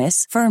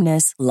 tenderness,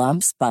 firmness,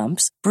 lumps,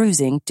 bumps,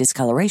 bruising,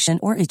 discoloration,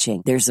 or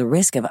itching. There's a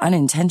risk of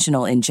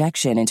unintentional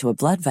injection into a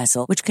blood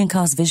vessel, which can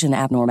cause vision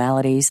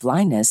abnormalities,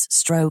 blindness,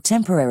 stroke,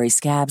 temporary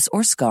scabs,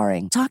 or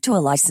scarring. Talk to a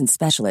licensed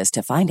specialist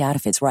to find out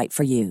if it's right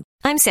for you.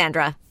 I'm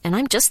Sandra, and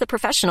I'm just the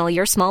professional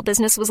your small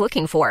business was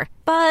looking for.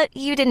 But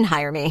you didn't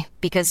hire me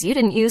because you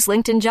didn't use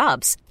LinkedIn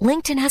Jobs.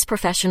 LinkedIn has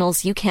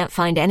professionals you can't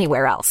find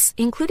anywhere else,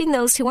 including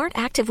those who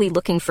aren't actively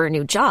looking for a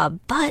new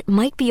job, but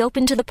might be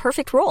open to the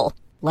perfect role,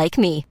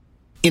 like me.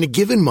 In a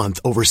given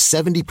month, over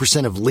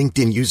 70% of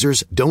LinkedIn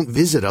users don't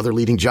visit other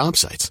leading job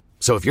sites.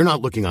 So if you're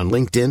not looking on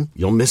LinkedIn,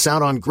 you'll miss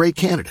out on great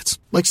candidates,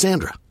 like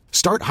Sandra.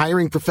 Start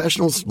hiring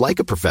professionals like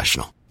a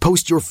professional.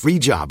 Post your free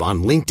job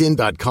on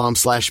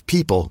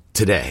linkedin.com/people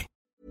today.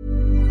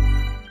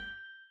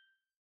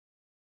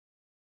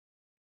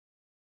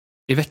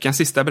 I veckans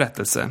sista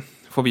berättelse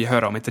får vi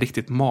höra om ett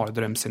riktigt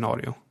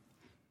mardrömsscenario.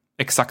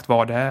 Exakt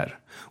vad det är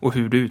och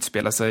hur det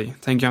utspelar sig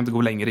tänker jag inte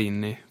gå längre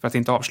in i för att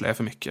inte avslöja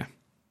för mycket.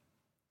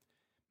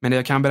 Men det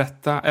jag kan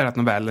berätta är att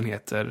novellen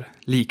heter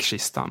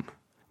Likkistan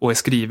och är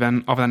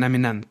skriven av den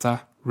eminenta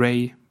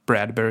Ray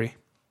Bradbury.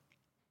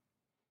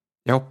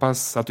 Jag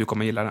hoppas att du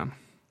kommer gilla den.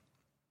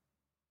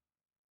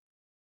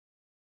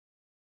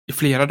 I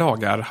flera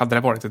dagar hade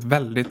det varit ett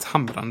väldigt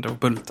hamrande och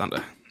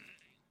bultande.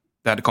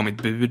 Det hade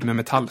kommit bud med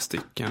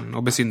metallstycken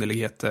och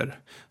besynnerligheter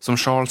som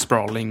Charles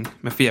Sproling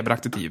med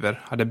feberaktigt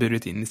iver hade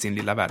burit in i sin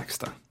lilla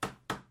verkstad.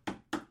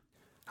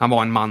 Han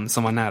var en man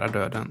som var nära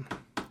döden,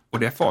 och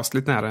det är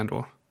fasligt nära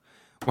ändå.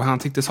 Och han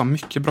tycktes ha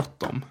mycket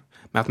bråttom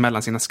med att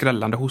mellan sina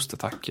skrällande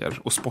hostattacker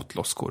och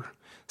spottloskor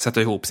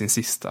sätta ihop sin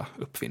sista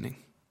uppfinning.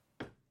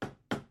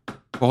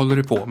 Vad håller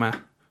du på med?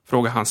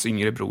 Frågade hans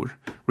yngre bror,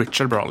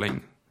 Richard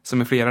Brawling,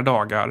 som i flera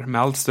dagar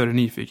med allt större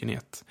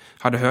nyfikenhet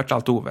hade hört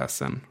allt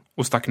oväsen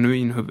och stack nu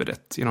in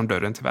huvudet genom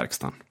dörren till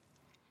verkstaden.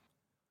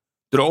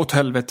 Dra åt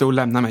helvete och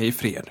lämna mig i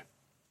fred,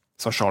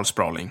 sa Charles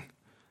Brawling.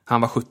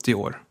 Han var 70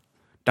 år,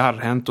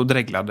 darrhänt och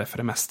dreglade för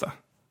det mesta.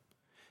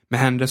 Med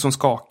händer som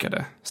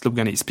skakade slog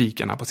han i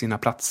spikarna på sina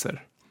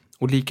platser,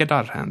 och lika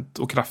darrhänt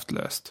och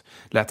kraftlöst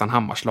lät han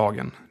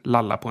hammarslagen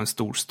lalla på en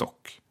stor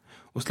stock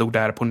och slog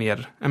därpå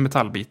ner en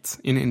metallbit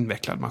i en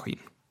invecklad maskin.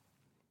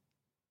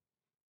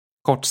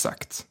 Kort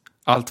sagt,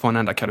 allt var en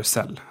enda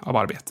karusell av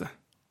arbete.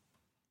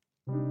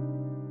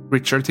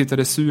 Richard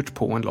tittade surt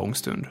på en lång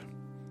stund.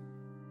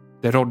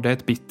 Det rådde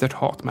ett bittert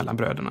hat mellan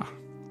bröderna.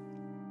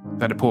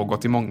 Det hade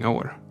pågått i många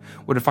år,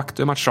 och det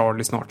faktum att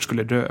Charlie snart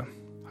skulle dö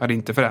hade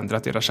inte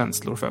förändrat deras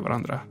känslor för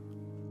varandra.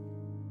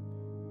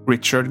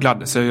 Richard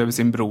gladde sig över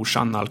sin brors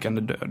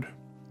annalkande död,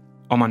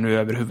 om han nu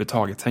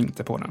överhuvudtaget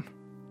tänkte på den.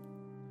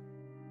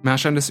 Men han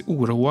kände sig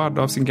oroad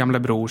av sin gamla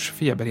brors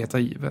feberheta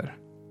iver.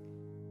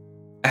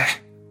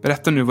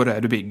 Berätta nu vad det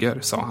är du bygger,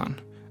 sa han,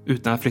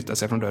 utan att flytta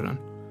sig från dörren.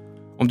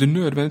 Om du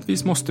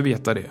nödvändigtvis måste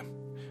veta det,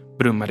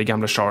 brummade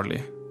gamla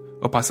Charlie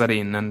och passade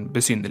in en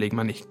besynnerlig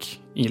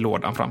manik i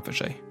lådan framför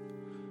sig.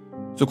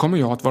 Så kommer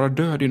jag att vara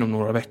död inom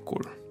några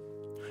veckor.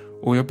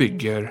 Och jag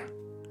bygger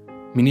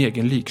min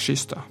egen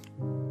likkista.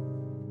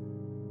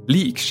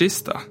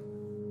 Likkista?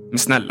 Men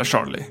snälla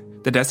Charlie,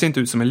 det där ser inte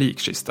ut som en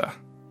likkista.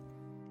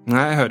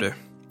 Nej, hör du.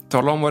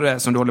 Tala om vad det är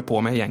som du håller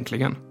på med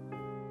egentligen.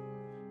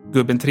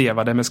 Gubben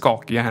trevade med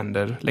skakiga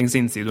händer längs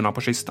insidorna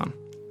på kistan.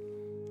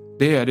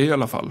 Det är det i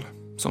alla fall,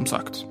 som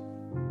sagt.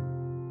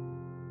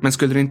 Men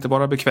skulle det inte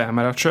vara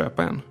bekvämare att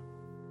köpa en?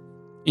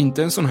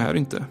 Inte en sån här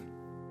inte.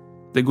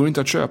 Det går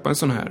inte att köpa en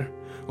sån här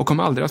och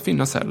kommer aldrig att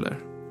finnas heller.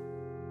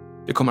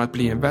 Det kommer att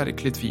bli en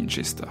verkligt fin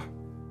kista.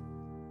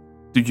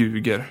 Du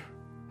ljuger.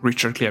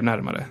 Richard klev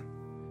närmare.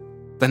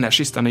 Den här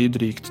kistan är ju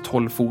drygt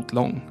 12 fot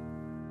lång.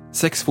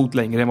 6 fot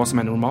längre än vad som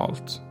är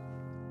normalt.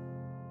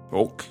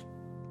 Och,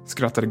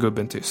 skrattade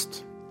gubben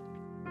tyst.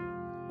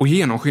 Och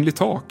genomskinligt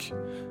tak.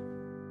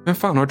 Vem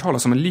fan har hört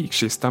talas om en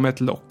likkista med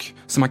ett lock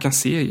som man kan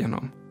se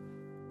igenom?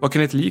 Vad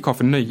kan ett lik ha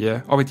för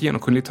nöje av ett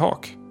genomskinligt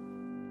tak?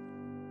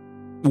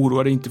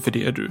 Oroa dig inte för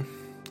det, du,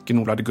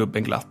 gnolade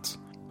gubben glatt.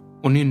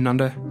 Och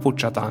nynnande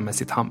fortsatte han med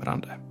sitt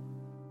hamrande.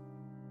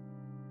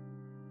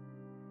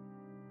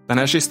 Den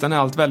här kistan är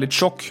allt väldigt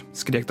tjock,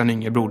 skrek den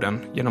yngre brodern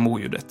genom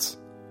oljudet.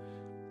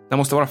 Den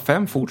måste vara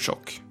 5 fot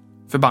tjock.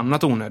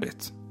 Förbannat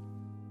onödigt.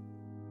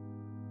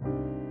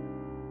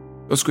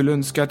 Jag skulle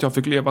önska att jag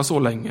fick leva så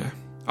länge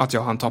att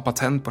jag hann ta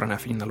patent på den här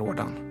fina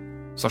lådan,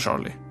 sa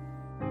Charlie.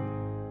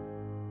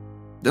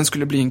 Den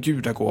skulle bli en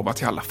gudagåva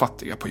till alla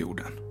fattiga på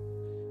jorden.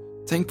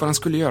 Tänk vad den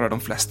skulle göra de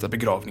flesta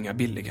begravningar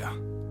billiga.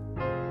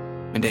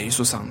 Men det är ju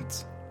så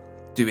sant.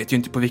 Du vet ju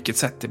inte på vilket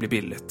sätt det blir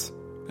billigt,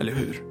 eller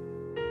hur?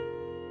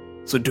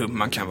 Så dum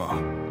man kan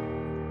vara.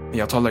 Men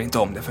jag talar inte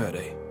om det för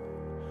dig.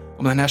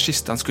 Om den här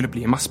kistan skulle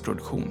bli en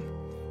massproduktion.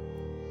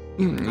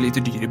 Lite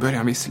dyr i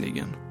början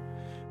visserligen.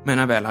 Men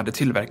den väl hade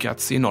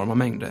tillverkats i enorma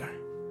mängder.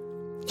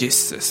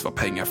 Gisses vad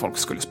pengar folk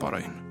skulle spara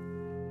in.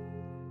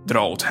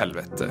 Dra åt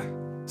helvete,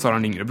 sa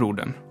den yngre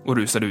brodern och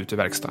rusade ut i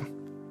verkstaden.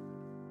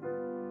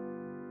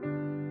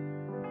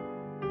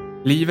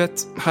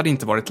 Livet hade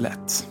inte varit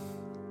lätt.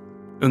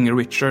 Unge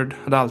Richard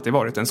hade alltid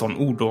varit en sån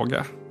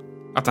ordåga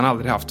att han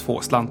aldrig haft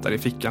 2 slantar i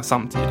fickan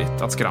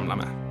samtidigt att skramla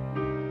med.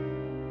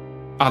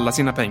 Alla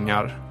sina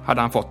pengar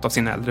hade han fått av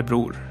sin äldre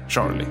bror,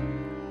 Charlie,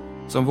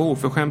 som var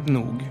oförskämt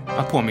nog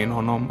att påminna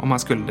honom om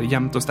hans skulder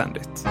jämt och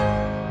ständigt.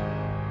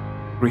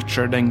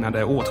 Richard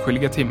ägnade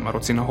åtskilliga timmar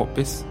åt sina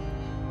hobbies.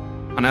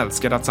 Han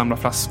älskade att samla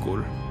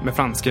flaskor med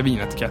franska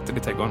vinetiketter i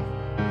trädgården.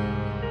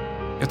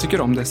 Jag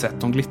tycker om det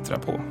sätt de glittrar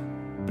på,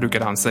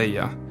 brukade han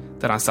säga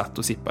där han satt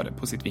och sippade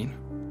på sitt vin.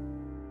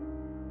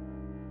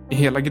 I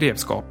hela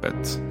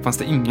grevskapet fanns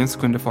det ingen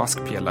som kunde få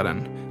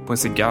askpelaren på en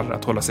cigarr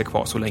att hålla sig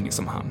kvar så länge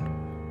som han.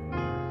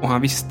 Och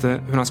han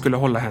visste hur han skulle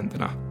hålla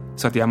händerna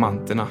så att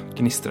diamanterna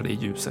gnistrade i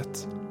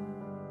ljuset.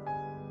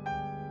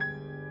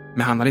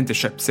 Men han hade inte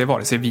köpt sig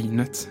vare sig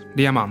vinet,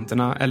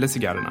 diamanterna eller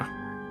cigarrerna.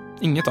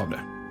 Inget av det.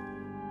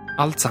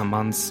 Allt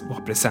sammans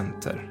var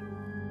presenter.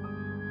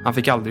 Han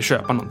fick aldrig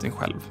köpa någonting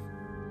själv.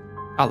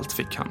 Allt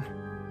fick han.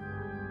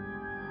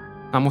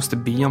 Han måste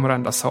be om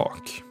varenda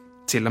sak,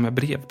 till och med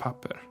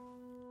brevpapper.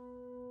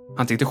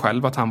 Han tyckte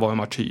själv att han var en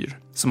martyr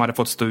som hade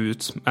fått stå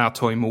ut med att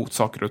ta emot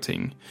saker och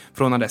ting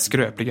från den där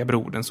skröpliga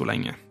brodern så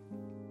länge.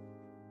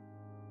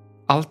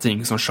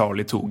 Allting som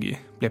Charlie tog i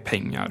blev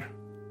pengar.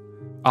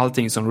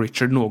 Allting som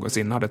Richard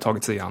någonsin hade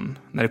tagit sig an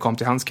när det kom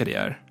till hans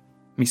karriär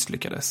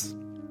misslyckades.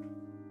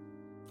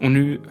 Och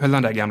nu höll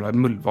den där gamla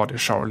mullvaden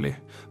Charlie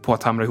på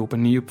att hamra ihop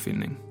en ny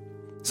uppfinning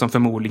som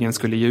förmodligen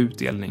skulle ge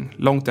utdelning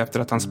långt efter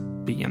att hans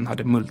ben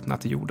hade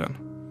multnat i jorden.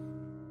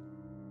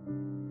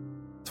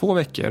 2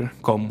 veckor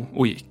kom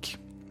och gick.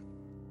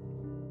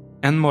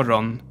 En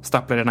morgon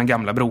stapplade den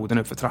gamla brodern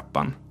upp för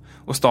trappan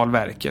och stal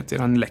verket i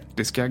den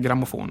elektriska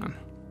grammofonen.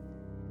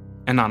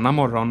 En annan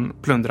morgon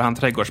plundrade han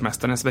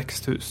trädgårdsmästarens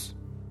växthus.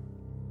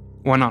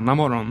 Och en annan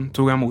morgon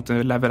tog han emot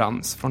en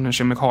leverans från en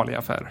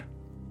kemikalieaffär.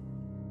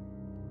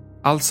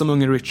 Allt som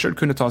unge Richard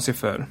kunde ta sig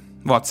för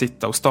var att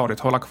sitta och stadigt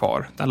hålla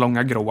kvar den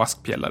långa grå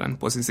askpelaren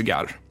på sin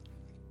cigarr,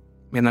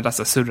 medan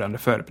dessa surrande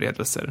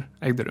förberedelser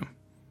ägde rum.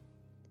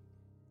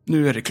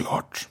 Nu är det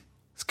klart,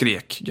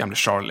 skrek gamle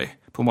Charlie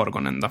på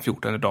morgonen den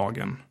 14:e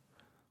dagen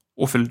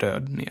och föll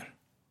död ner.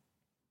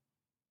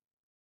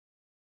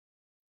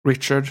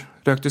 Richard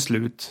rökte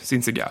slut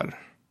sin cigarr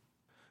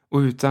och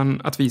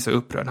utan att visa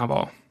upprörd han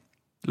var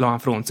la han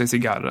från sig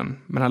cigarren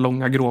med den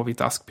långa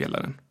gråvita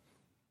askpelaren.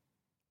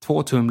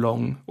 2 tum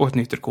lång och ett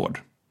nytt rekord.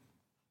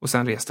 Och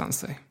sen reste han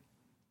sig.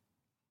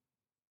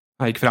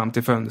 Han gick fram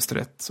till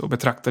fönstret och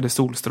betraktade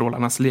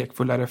solstrålarnas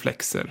lekfulla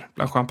reflexer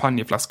bland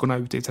champagneflaskorna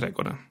ute i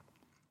trädgården.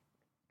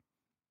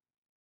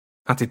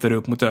 Han tittade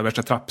upp mot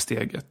översta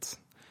trappsteget,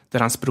 där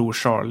hans bror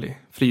Charlie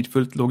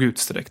fridfullt låg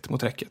utsträckt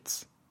mot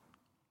räcket.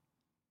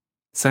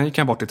 Sen gick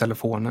han bort till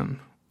telefonen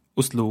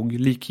och slog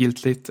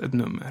likgiltigt ett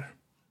nummer.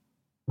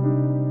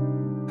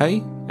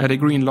 Hej, är det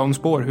Greenlawn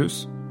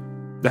spårhus?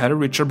 Det här är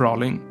Richard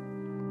Brawling.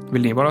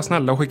 Vill ni vara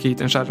snälla och skicka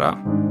hit en kärra?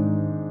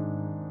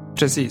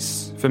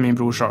 Precis, för min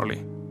bror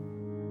Charlie.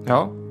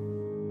 Ja,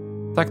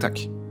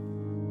 tack.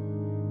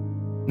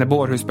 När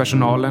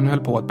bårhuspersonalen höll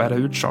på att bära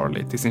ut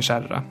Charlie till sin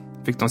kärra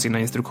fick de sina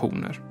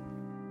instruktioner.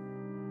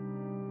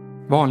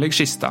 Vanlig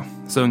kista,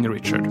 sa unge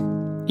Richard.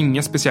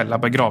 Inga speciella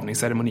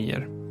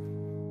begravningsceremonier.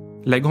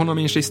 Lägg honom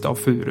i en kista av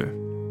furu.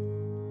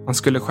 Han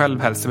skulle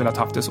själv helst velat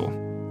haft det så.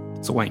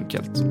 Så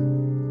enkelt.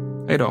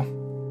 Hej då.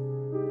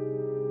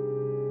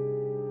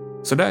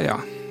 Så där ja,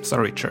 sa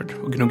Richard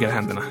och gnuggade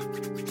händerna.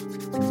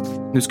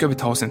 Nu ska vi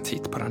ta oss en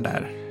titt på den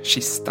där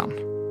kistan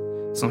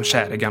som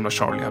kära gamla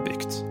Charlie har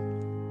byggt.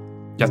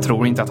 Jag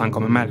tror inte att han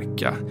kommer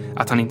märka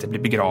att han inte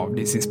blir begravd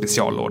i sin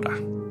speciallåda.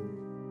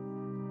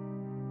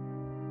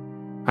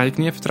 Han gick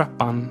ner för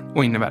trappan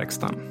och in i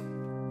verkstaden.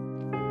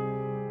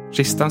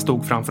 Kistan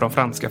stod framför de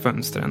franska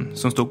fönstren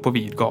som stod på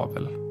vid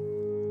gavel.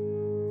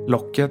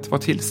 Locket var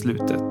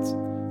tillslutet,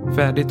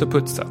 färdigt och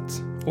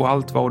putsat, och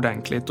allt var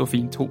ordentligt och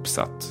fint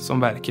hopsatt som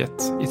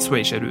verket i ett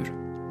schweizerur.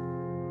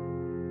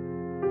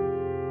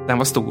 Den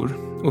var stor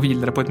och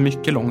vilade på ett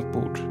mycket långt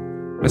bord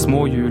med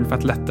små hjul för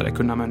att lättare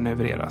kunna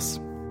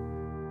manövreras.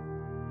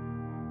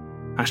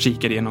 Han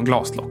kikade genom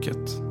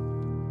glaslocket.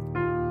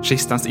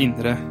 Kistans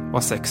inre var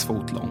 6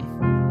 fot lång.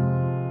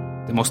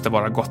 Det måste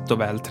vara gott och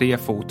väl 3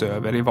 fot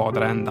över i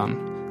vardera ändan,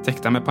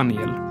 täckta med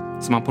panel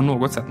som man på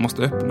något sätt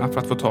måste öppna för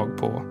att få tag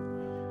på.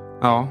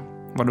 Ja,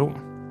 vadå?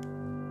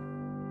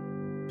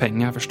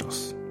 Pengar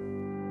förstås.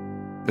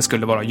 Det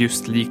skulle vara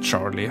just likt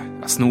Charlie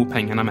att sno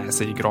pengarna med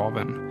sig i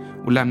graven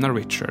och lämna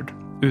Richard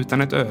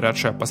utan ett öre att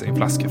köpa sig en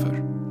flaska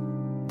för.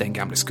 Den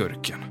gamle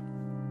skurken.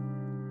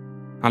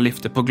 Han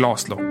lyfte på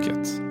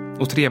glaslocket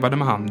och trevade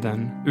med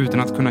handen utan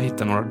att kunna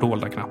hitta några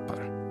dolda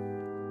knappar.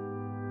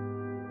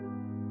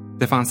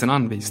 Det fanns en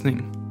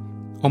anvisning,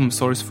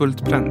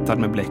 omsorgsfullt präntad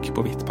med bläck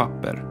på vitt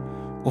papper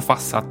och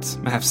fastsatt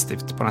med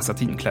häftstift på den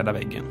satinklädda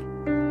väggen.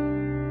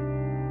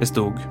 Det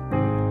stod: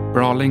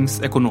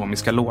 Brawlings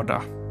ekonomiska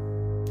låda.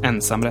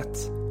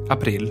 Ensamrätt.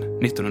 april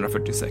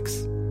 1946.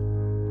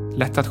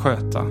 Lätt att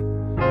sköta,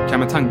 kan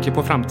med tanke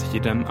på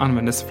framtiden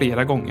användas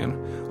flera gånger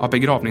av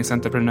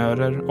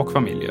begravningsentreprenörer och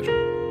familjer.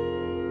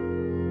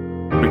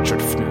 Richard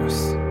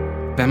fnös.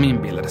 Vem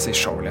inbillade sig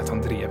Charlie att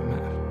han drev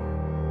med?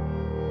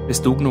 Det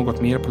stod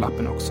något mer på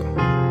lappen också.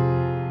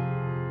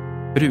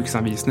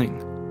 Bruksanvisning.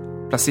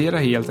 Placera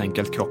helt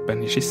enkelt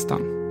kroppen i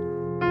kistan.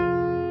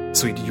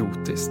 Så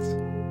idiotiskt.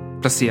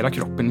 Placera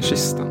kroppen i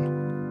kistan.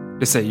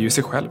 Det säger ju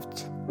sig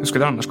självt. Hur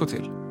skulle det annars gå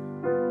till?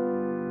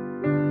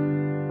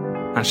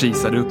 Han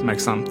kisade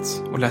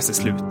uppmärksamt och läste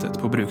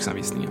slutet på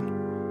bruksanvisningen.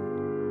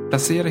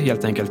 Placera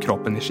helt enkelt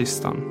kroppen i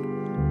kistan.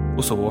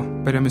 Och så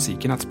börjar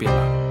musiken att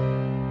spela.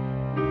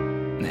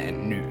 Nej,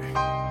 nu.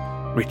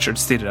 Richard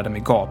stirrade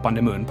med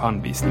gapande mun på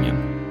anvisningen.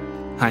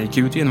 Han gick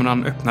ut genom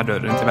den öppna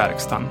dörren till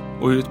verkstaden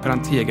och ut på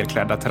den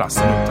tegelklädda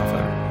terrassen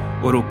utanför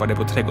och ropade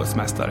på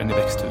trädgårdsmästaren i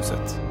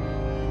växthuset.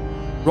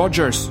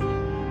 Rogers!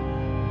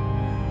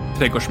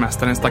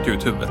 Trädgårdsmästaren stack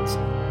ut huvudet.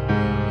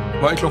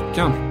 Vad är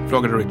klockan?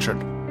 Frågade Richard.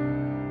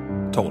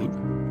 12,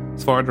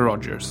 svarade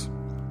Rogers.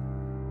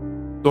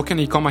 Då kan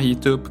ni komma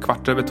hit upp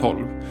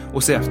 12:15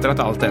 och se efter att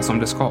allt är som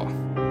det ska,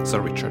 sa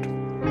Richard.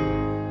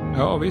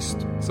 Ja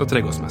visst, sa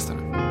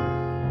trädgårdsmästaren.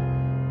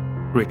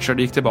 Richard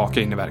gick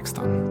tillbaka in i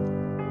verkstaden.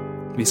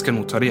 Vi ska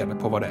nog ta reda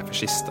på vad det är för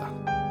kista,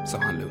 sa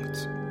han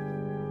lugnt.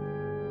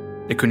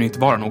 Det kunde inte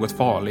vara något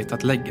farligt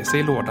att lägga sig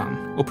i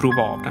lådan och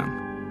prova av den.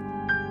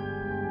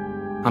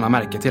 Han har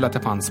märke till att det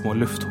fanns små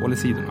lufthål i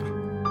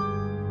sidorna.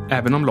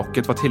 Även om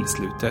locket var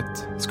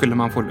tillslutet skulle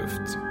man få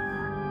luft.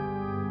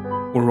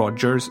 Och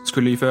Rogers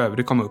skulle ju för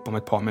övrigt komma upp om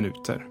ett par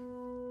minuter.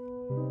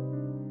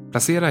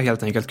 Placera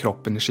helt enkelt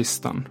kroppen i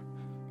kistan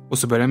och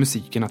så börjar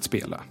musiken att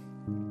spela.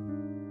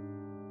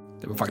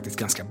 Det var faktiskt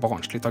ganska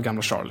barnsligt av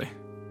gamla Charlie.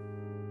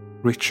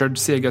 Richard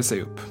segade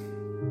sig upp.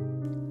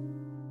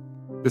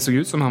 Det såg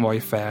ut som han var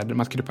i färd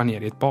med att krypa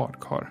ner i ett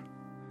badkar.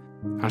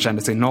 Han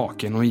kände sig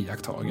naken och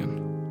iakttagen.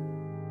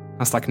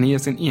 Han stack ner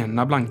sin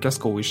ena blanka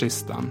sko i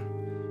kistan,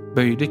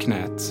 böjde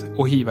knät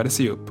och hivade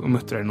sig upp och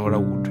muttrade några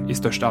ord i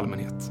största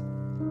allmänhet.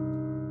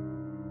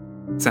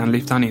 Sen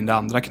lyfte han in det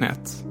andra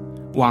knät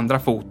och andra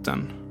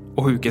foten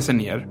och hukade sig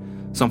ner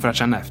som för att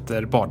känna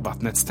efter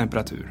badvattnets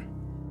temperatur.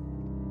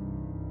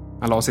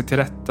 Han la sig till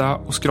rätta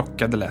och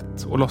skrockade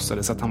lätt och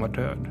låtsades att han var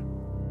död.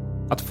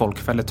 Att folk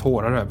fällde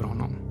tårar över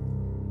honom.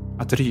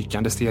 Att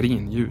rykande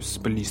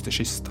stearinljus belyste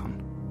kistan.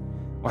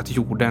 Och att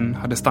jorden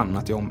hade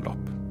stannat i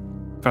omlopp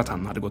för att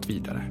han hade gått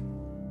vidare.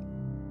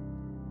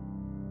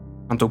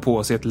 Han tog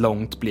på sig ett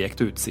långt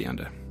blekt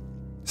utseende.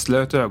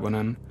 Slöt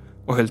ögonen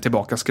och höll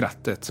tillbaka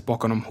skrattet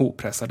bakom de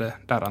hoppressade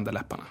darrande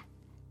läpparna.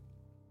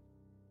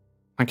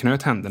 Han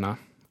knöt händerna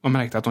och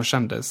märkte att de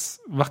kändes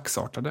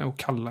vaxartade och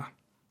kalla.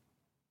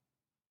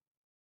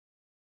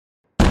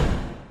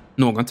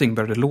 Någonting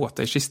började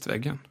låta i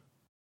kistväggen.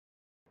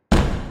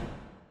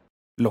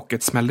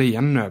 Locket smällde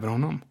igen över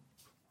honom.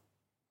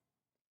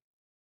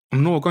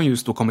 Om någon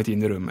just då kommit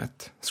in i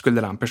rummet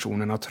skulle den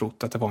personen ha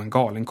trott att det var en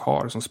galen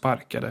karl som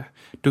sparkade,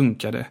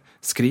 dunkade,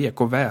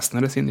 skrek och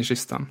väsnades in i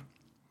kistan.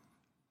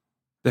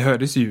 Det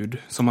hördes ljud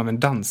som av en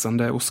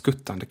dansande och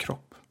skuttande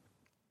kropp.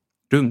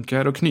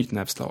 Dunkar och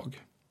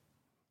knytnävslag.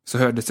 Så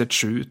hördes ett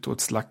skjut och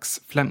ett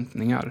slags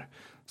flämtningar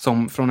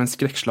som från en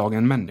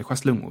skräckslagen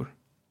människas lungor.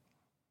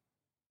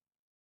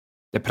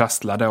 Det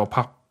prasslade av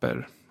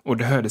papper och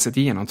det hördes ett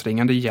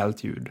genomträngande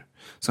gällt ljud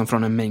som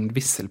från en mängd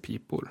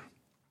visselpipor.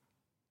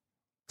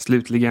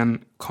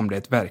 Slutligen kom det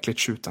ett verkligt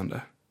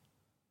skjutande.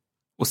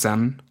 Och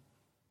sen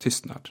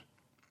tystnad.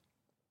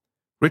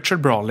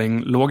 Richard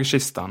Brawling låg i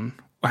kistan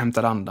och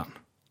hämtade andan.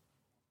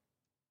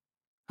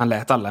 Han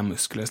lät alla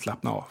muskler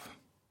slappna av.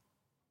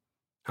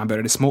 Han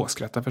började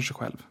småskratta för sig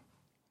själv.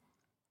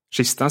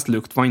 Kistans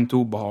lukt var inte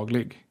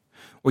obehaglig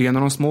och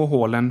genom de små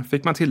hålen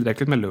fick man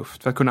tillräckligt med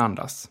luft för att kunna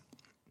andas.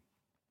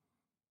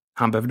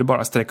 Han behövde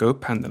bara sträcka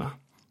upp händerna.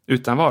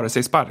 Utan vare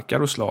sig sparkar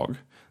och slag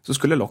så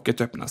skulle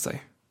locket öppna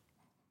sig.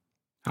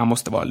 Han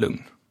måste vara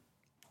lugn.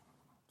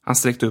 Han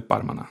sträckte upp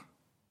armarna.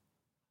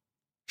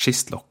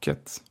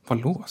 Kistlocket var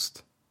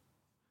låst.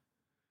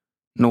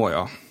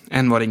 Nåja,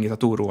 än var det inget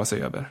att oroa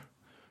sig över.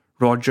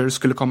 Rogers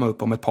skulle komma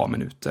upp om ett par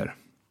minuter.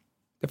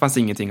 Det fanns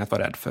ingenting att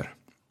vara rädd för.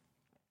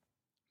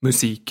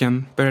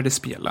 Musiken började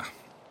spela.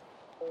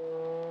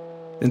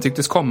 Den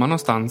tycktes komma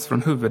någonstans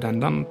från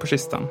huvudändan på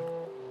kistan.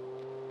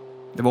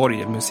 Det var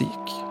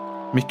orgelmusik,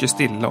 mycket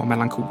stilla och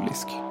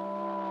melankolisk.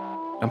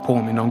 Den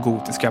påminner om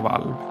gotiska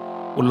valv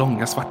och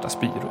långa svarta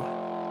spyror.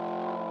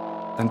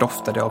 Den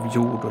doftade av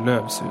jord och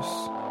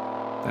lövsus.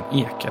 Den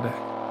ekade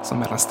som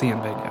mellan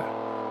stenväggar.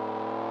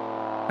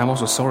 Den var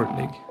så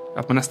sorglig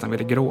att man nästan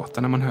ville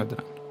gråta när man hörde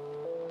den.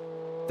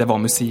 Det var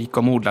musik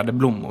om odlade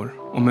blommor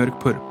och mörk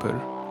purpur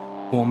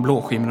och om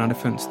blåskimrande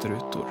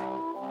fönsterrutor.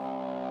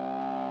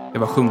 Det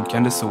var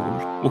sjunkande sol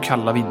och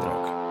kalla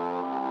vinddrag.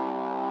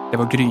 Det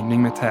var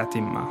gryning med tät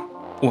imma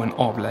och en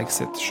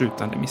avlägset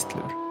skjutande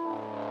mistlur.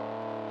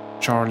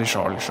 Charlie,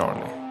 Charlie,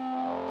 Charlie.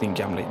 Din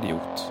gamla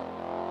idiot.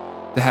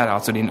 Det här är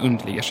alltså din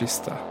underliga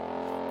kista.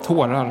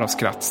 Tårar av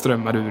skratt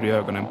strömmade ur i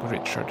ögonen på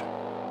Richard.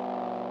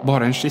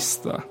 Bara en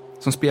kista.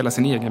 som spelar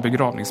sin egen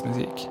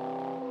begravningsmusik.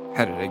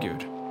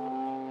 Herregud.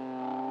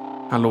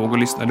 Han låg och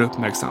lyssnade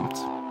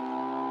uppmärksamt.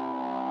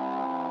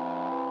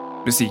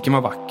 Musiken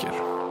var vacker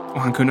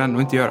och han kunde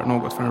ändå inte göra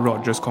något förrän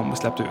Rogers kom och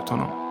släppte ut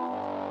honom.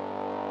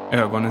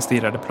 Ögonen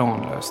stirrade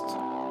planlöst.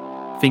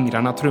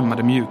 Fingrarna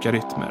trummade mjuka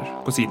rytmer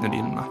på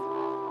sidorna.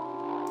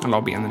 Han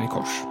la benen i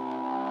kors.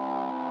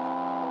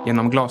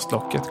 Genom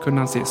glaslocket kunde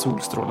han se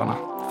solstrålarna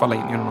falla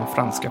in genom de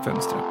franska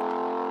fönstren.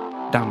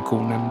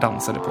 Dammkornen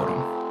dansade på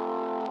dem.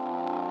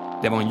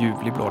 Det var en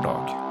ljuvlig blå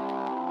dag.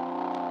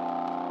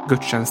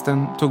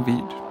 Gudstjänsten tog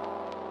vid.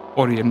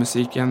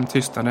 Orgelmusiken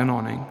tystnade en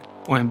aning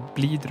och en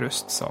blid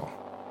röst sa: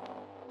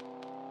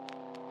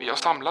 Vi har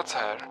samlats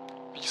här,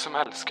 vi som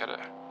älskade,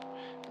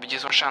 vi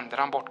som kände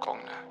den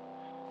bortgångne,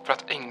 för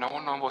att ägna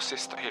honom vår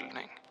sista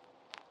hyllning.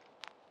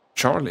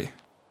 Charlie,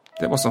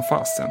 det var som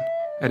fasen.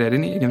 Är det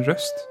din egen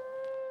röst?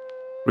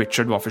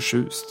 Richard var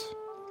förtjust.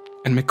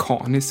 En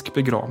mekanisk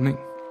begravning.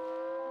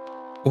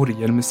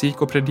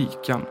 Orgelmusik och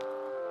predikan.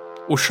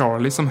 Och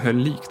Charlie som höll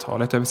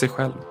liktalet över sig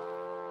själv.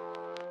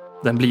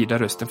 Den blida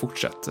rösten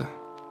fortsatte.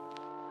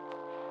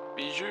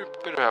 Vi är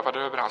djupt berövade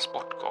över hans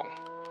bortgång.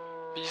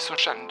 Vi som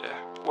kände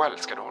och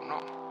älskade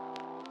honom.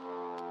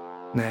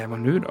 Nej, vad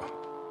nu då?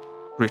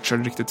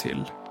 Richard ryckte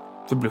till,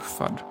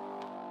 förbluffad.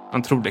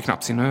 Han trodde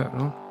knappt sina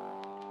öron.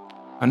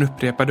 Han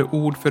upprepade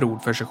ord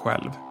för sig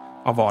själv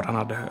av vad han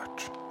hade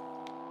hört.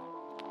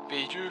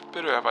 Vi är djupt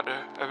berövade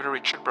över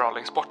Richard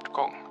Brawlings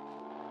bortgång.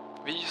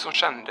 Vi som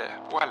kände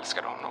och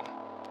älskade honom.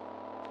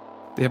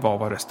 Det var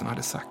vad rösten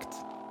hade sagt.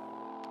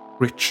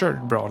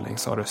 Richard Brawling,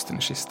 sa rösten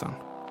i kistan.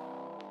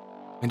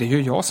 Men det är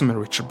ju jag som är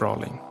Richard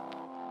Brawling.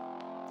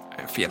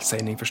 En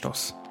felsägning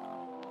förstås.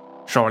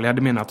 Charlie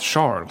hade menat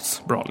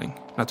Charles Brawling,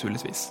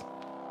 naturligtvis.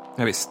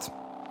 Ja, visst.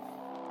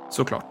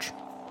 Såklart.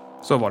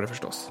 Så var det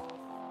förstås.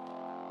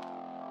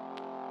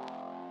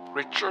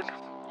 Richard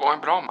var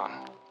en bra man,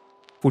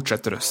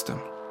 fortsätter rösten.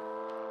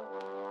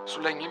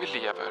 Så länge vi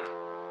lever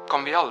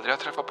kommer vi aldrig att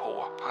träffa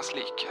på hans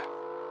like.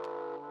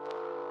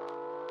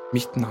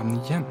 Mitt namn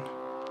igen.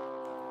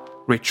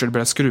 Richard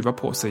började skruva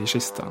på sig i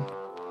kistan.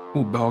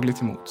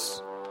 Obehagligt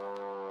emots.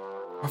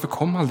 Varför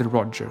kom aldrig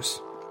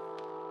Rogers?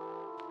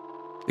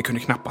 Det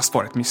kunde knappast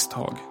vara ett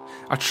misstag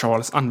att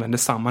Charles använde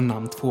samma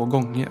namn 2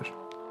 gånger.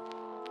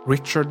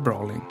 Richard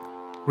Brawling.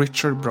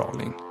 Richard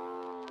Brawling.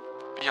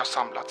 Vi har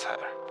samlats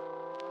här.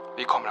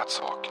 Vi kommer att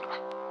sakna.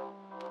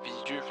 Vi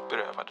är djupt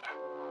berövade.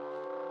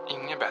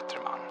 Ingen bättre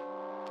man.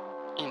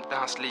 Inte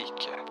hans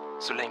like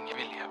så länge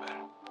vi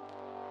lever.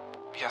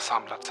 Vi har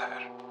samlats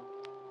här.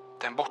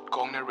 Den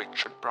bortgångne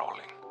Richard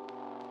Brawling.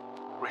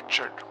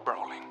 Richard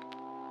Brawling.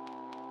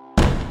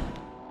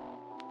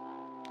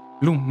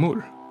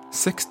 Blommor.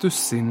 6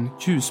 dussin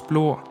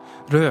ljusblå,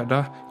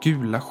 röda,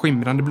 gula,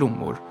 skimrande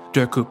blommor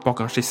dök upp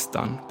bakom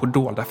kistan på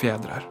dolda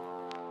fjädrar.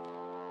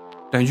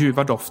 Den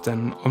ljuva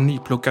doften av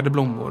nyplockade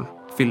blommor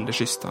fyllde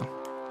kistan.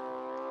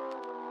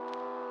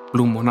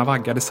 Blommorna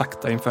vaggade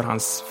sakta inför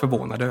hans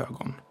förvånade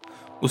ögon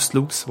och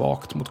slog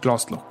svagt mot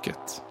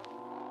glaslocket.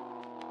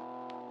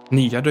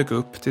 Nya dök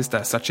upp tills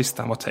dess att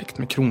kistan var täckt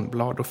med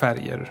kronblad och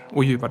färger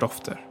och ljuva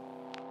dofter.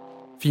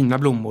 Fina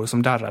blommor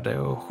som darrade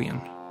och sken.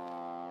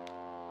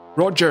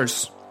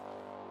 Rogers!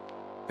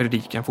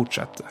 Predikan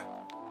fortsatte.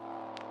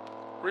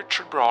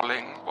 Richard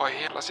Brawling var i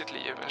hela sitt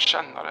liv en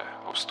kännare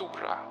av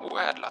stora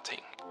och ädla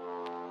ting.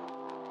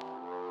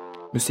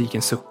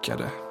 Musiken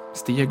suckade,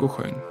 steg och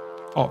sjöng,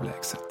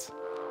 avlägset.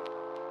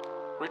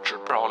 Richard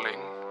Brawling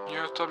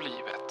njöt av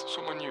livet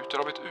som man njuter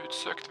av ett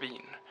utsökt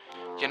vin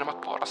genom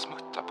att bara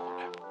smutta på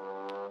det.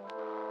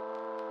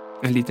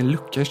 En liten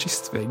lucka i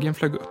kistväggen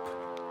flög upp.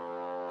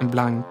 En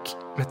blank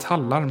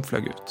metallarm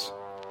flög ut.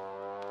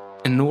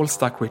 En nål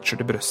stack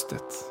Richard i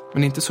bröstet,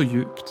 men inte så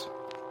djupt.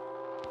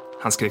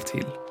 Han skrek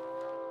till.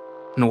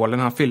 Nålen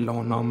han fyllde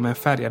honom med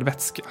färgad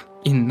vätska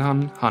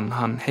innan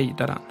han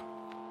hejda den.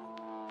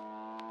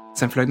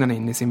 Sen flög den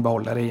in i sin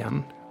behållare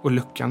igen och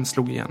luckan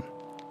slog igen.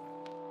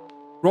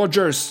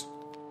 Rogers!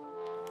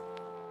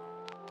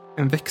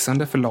 En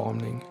växande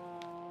förlamning.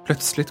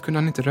 Plötsligt kunde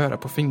han inte röra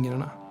på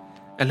fingrarna,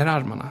 eller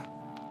armarna,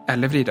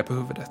 eller vrida på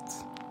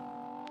huvudet.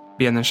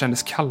 Benen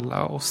kändes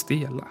kalla och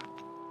stela.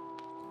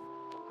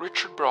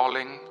 Richard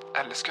Brawling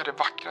älskade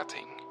vackra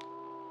ting.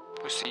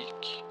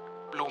 Musik,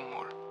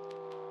 blommor,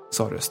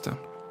 sa rösten.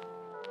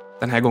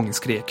 Den här gången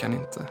skrek han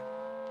inte.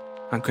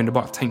 Han kunde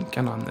bara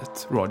tänka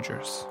namnet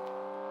Rogers.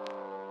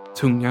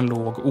 Tungan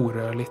låg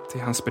orörligt i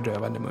hans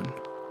bedövande mun.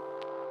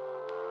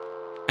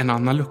 En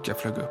annan lucka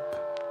flög upp.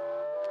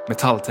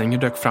 Metalltänger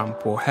dök fram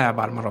på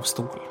hävarmar av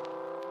stål.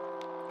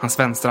 Hans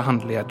vänstra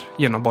handled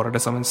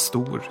genomborrades av en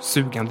stor,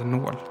 sugande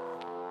nål.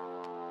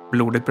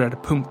 Blodet började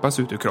pumpas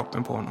ut ur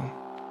kroppen på honom.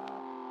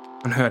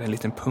 Han hörde en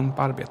liten pump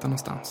arbeta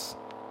någonstans.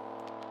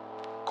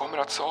 Kommer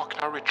att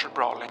sakna Richard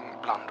Brawling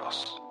bland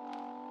oss.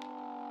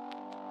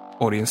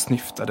 Orgen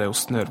snyftade och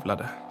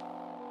snörvlade.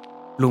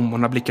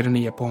 Blommorna blickade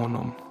ner på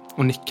honom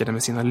och nickade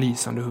med sina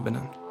lysande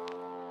huvuden.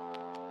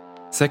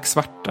 6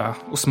 svarta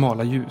och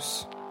smala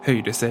ljus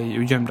höjde sig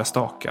ur gömda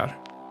stakar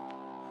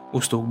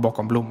och stod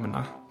bakom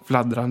blommorna,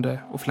 fladdrande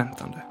och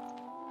flämtande.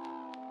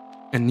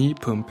 En ny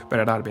pump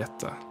började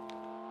arbeta.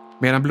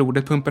 Medan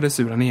blodet pumpades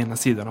ur den ena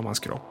sidan av hans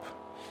kropp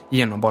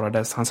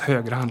genomborrades hans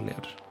högra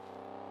handled.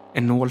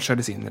 En nål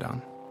kördes in i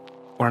den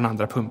och den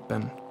andra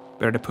pumpen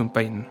började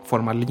pumpa in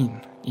formalin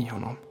i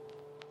honom.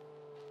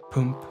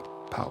 Pump,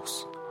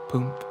 paus,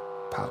 pump,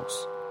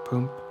 paus,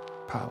 pump,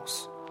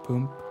 paus,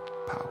 pump,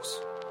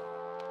 paus.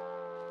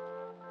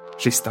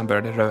 Kistan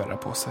började röra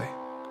på sig.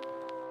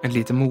 En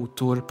liten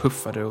motor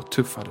puffade och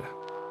tuffade.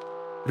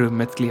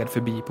 Rummet gled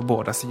förbi på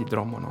båda sidor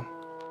om honom.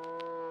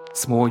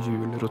 Små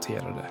hjul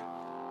roterade.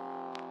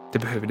 Det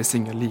behövdes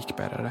inga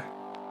likbärare.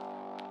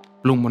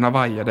 Blommorna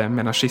vajade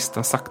medan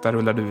kistan sakta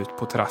rullade ut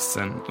på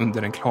terrassen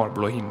under en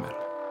klarblå himmel.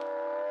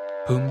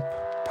 Pump,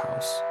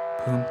 paus,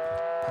 pump,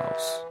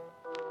 paus.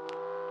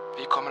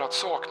 Vi kommer att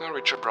sakna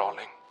Richard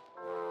Brawling.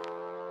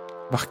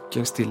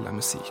 Vacker stilla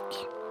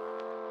musik.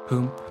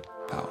 Pump,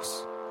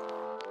 paus.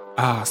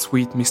 Ah,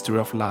 sweet mystery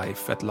of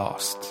life at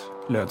last,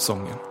 löd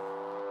sången.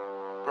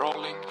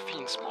 Brawling,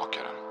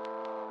 finsmakaren.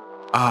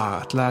 Ah,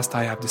 at last I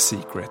have the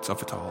secret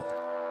of it all,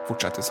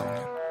 fortsatte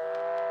sången.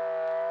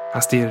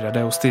 Han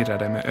stirrade och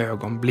stirrade med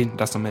ögon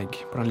blinda som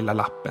ägg på den lilla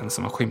lappen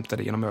som han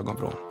skymtade genom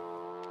ögonvrån.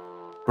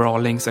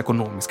 Brawlings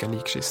ekonomiska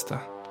likkista.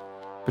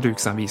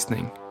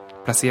 Bruksanvisning.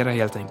 Placera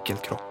helt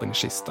enkelt kroppen i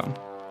kistan.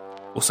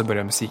 Och så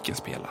börjar musiken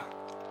spela.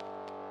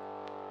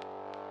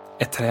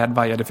 Ett träd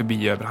vajade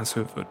förbi över hans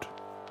huvud.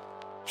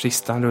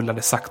 Kistan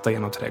rullade sakta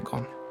genom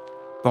trädgården.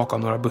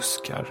 Bakom några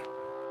buskar.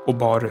 Och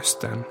bar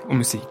rösten och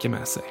musiken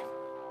med sig.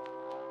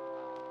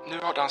 Nu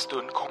har den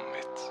stund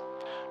kommit.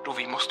 Då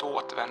vi måste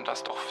återvända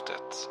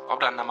stoftet av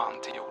denna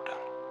man till jorden.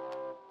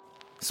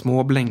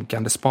 Små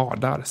blänkande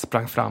spadar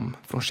sprang fram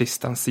från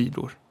kistans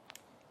sidor.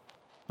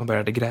 De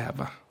började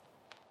gräva.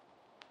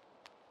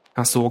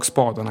 Han såg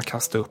spadarna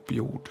kasta upp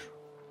jord.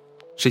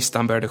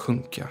 Kistan började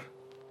sjunka.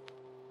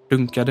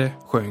 Dunkade,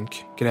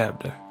 sjönk,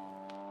 grävde.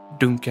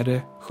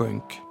 Dunkade,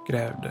 sjönk,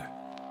 grävde.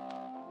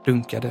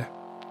 Dunkade,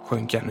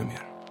 sjönk ännu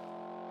mer.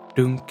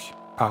 Dunk,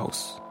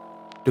 paus.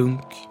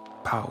 Dunk,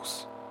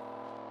 paus.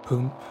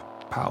 Pump,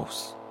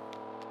 paus.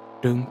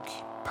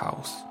 Dunk,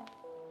 paus.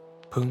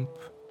 Pump,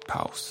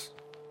 paus.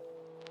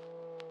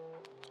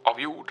 Av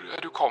jord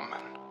är du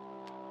kommen.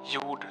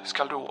 Jord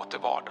skall du åter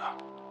varda.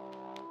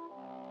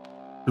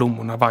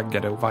 Blommorna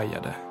vaggade och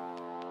vajade.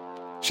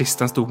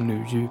 Kistan stod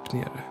nu djupt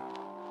nere.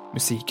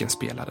 Musiken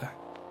spelade.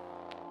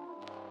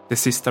 Det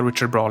sista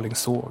Richard Brawling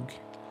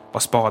såg var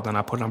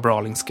spadarna på den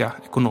Brawlingska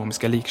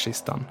ekonomiska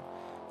likkistan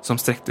som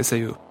sträckte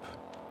sig upp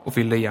och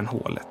fyllde igen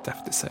hålet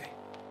efter sig.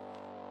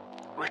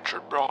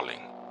 Richard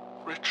Brawling,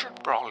 Richard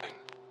Brawling,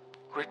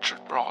 Richard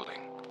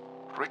Brawling,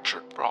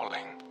 Richard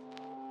Brawling.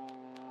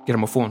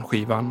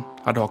 Grammofonskivan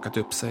hade hakat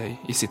upp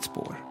sig i sitt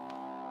spår.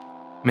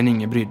 Men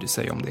ingen brydde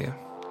sig om det.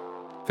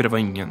 För det var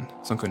ingen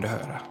som kunde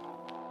höra.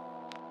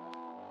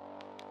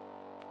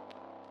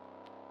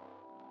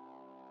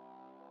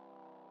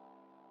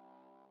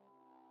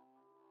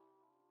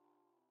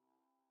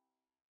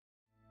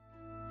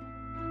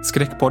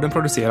 Skräckpodden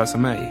produceras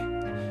av mig,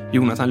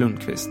 Jonathan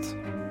Lundqvist.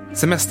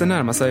 Semester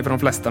närmar sig för de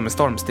flesta med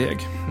stormsteg.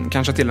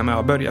 Kanske till och med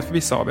har börjat för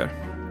vissa av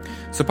er.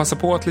 Så passa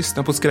på att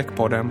lyssna på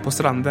Skräckpodden på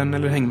stranden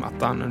eller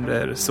hängmattan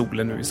under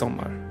solen nu i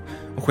sommar.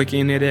 Och skicka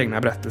in era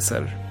egna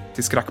berättelser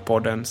till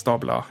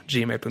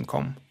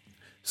skräckpodden@gmail.com.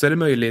 Så är det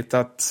möjligt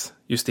att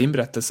just din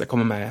berättelse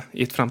kommer med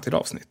i ett framtida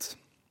avsnitt.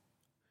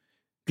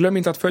 Glöm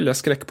inte att följa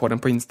Skräckpodden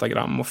på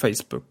Instagram och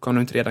Facebook om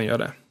du inte redan gör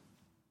det.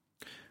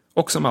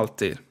 Och som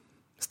alltid,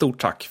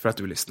 stort tack för att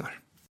du lyssnar.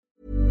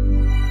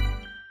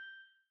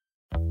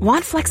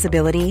 Want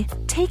flexibility?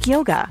 Take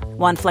yoga.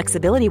 Want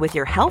flexibility with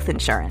your health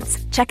insurance?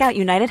 Check out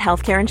United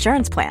Healthcare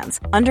Insurance Plans.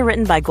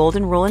 Underwritten by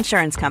Golden Rule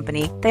Insurance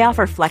Company, they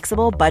offer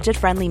flexible,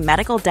 budget-friendly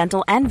medical,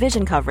 dental, and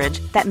vision coverage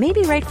that may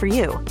be right for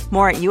you.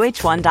 More at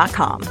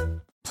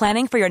uh1.com.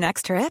 Planning for your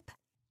next trip?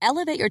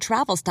 Elevate your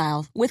travel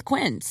style with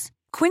Quince.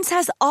 Quince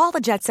has all the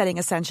jet-setting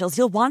essentials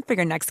you'll want for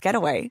your next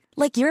getaway,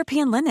 like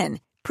European linen,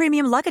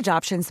 premium luggage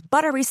options,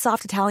 buttery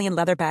soft Italian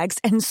leather bags,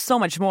 and so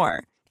much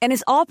more. And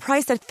is all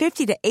priced at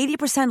 50 to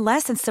 80%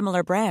 less than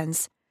similar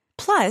brands.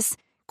 Plus,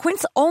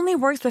 Quince only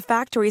works with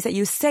factories that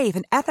use safe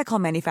and ethical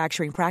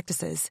manufacturing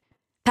practices.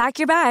 Pack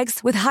your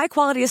bags with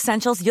high-quality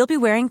essentials you'll be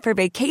wearing for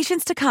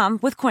vacations to come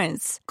with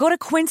Quince. Go to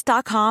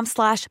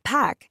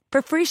quince.com/pack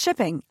for free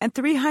shipping and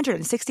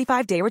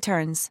 365-day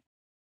returns.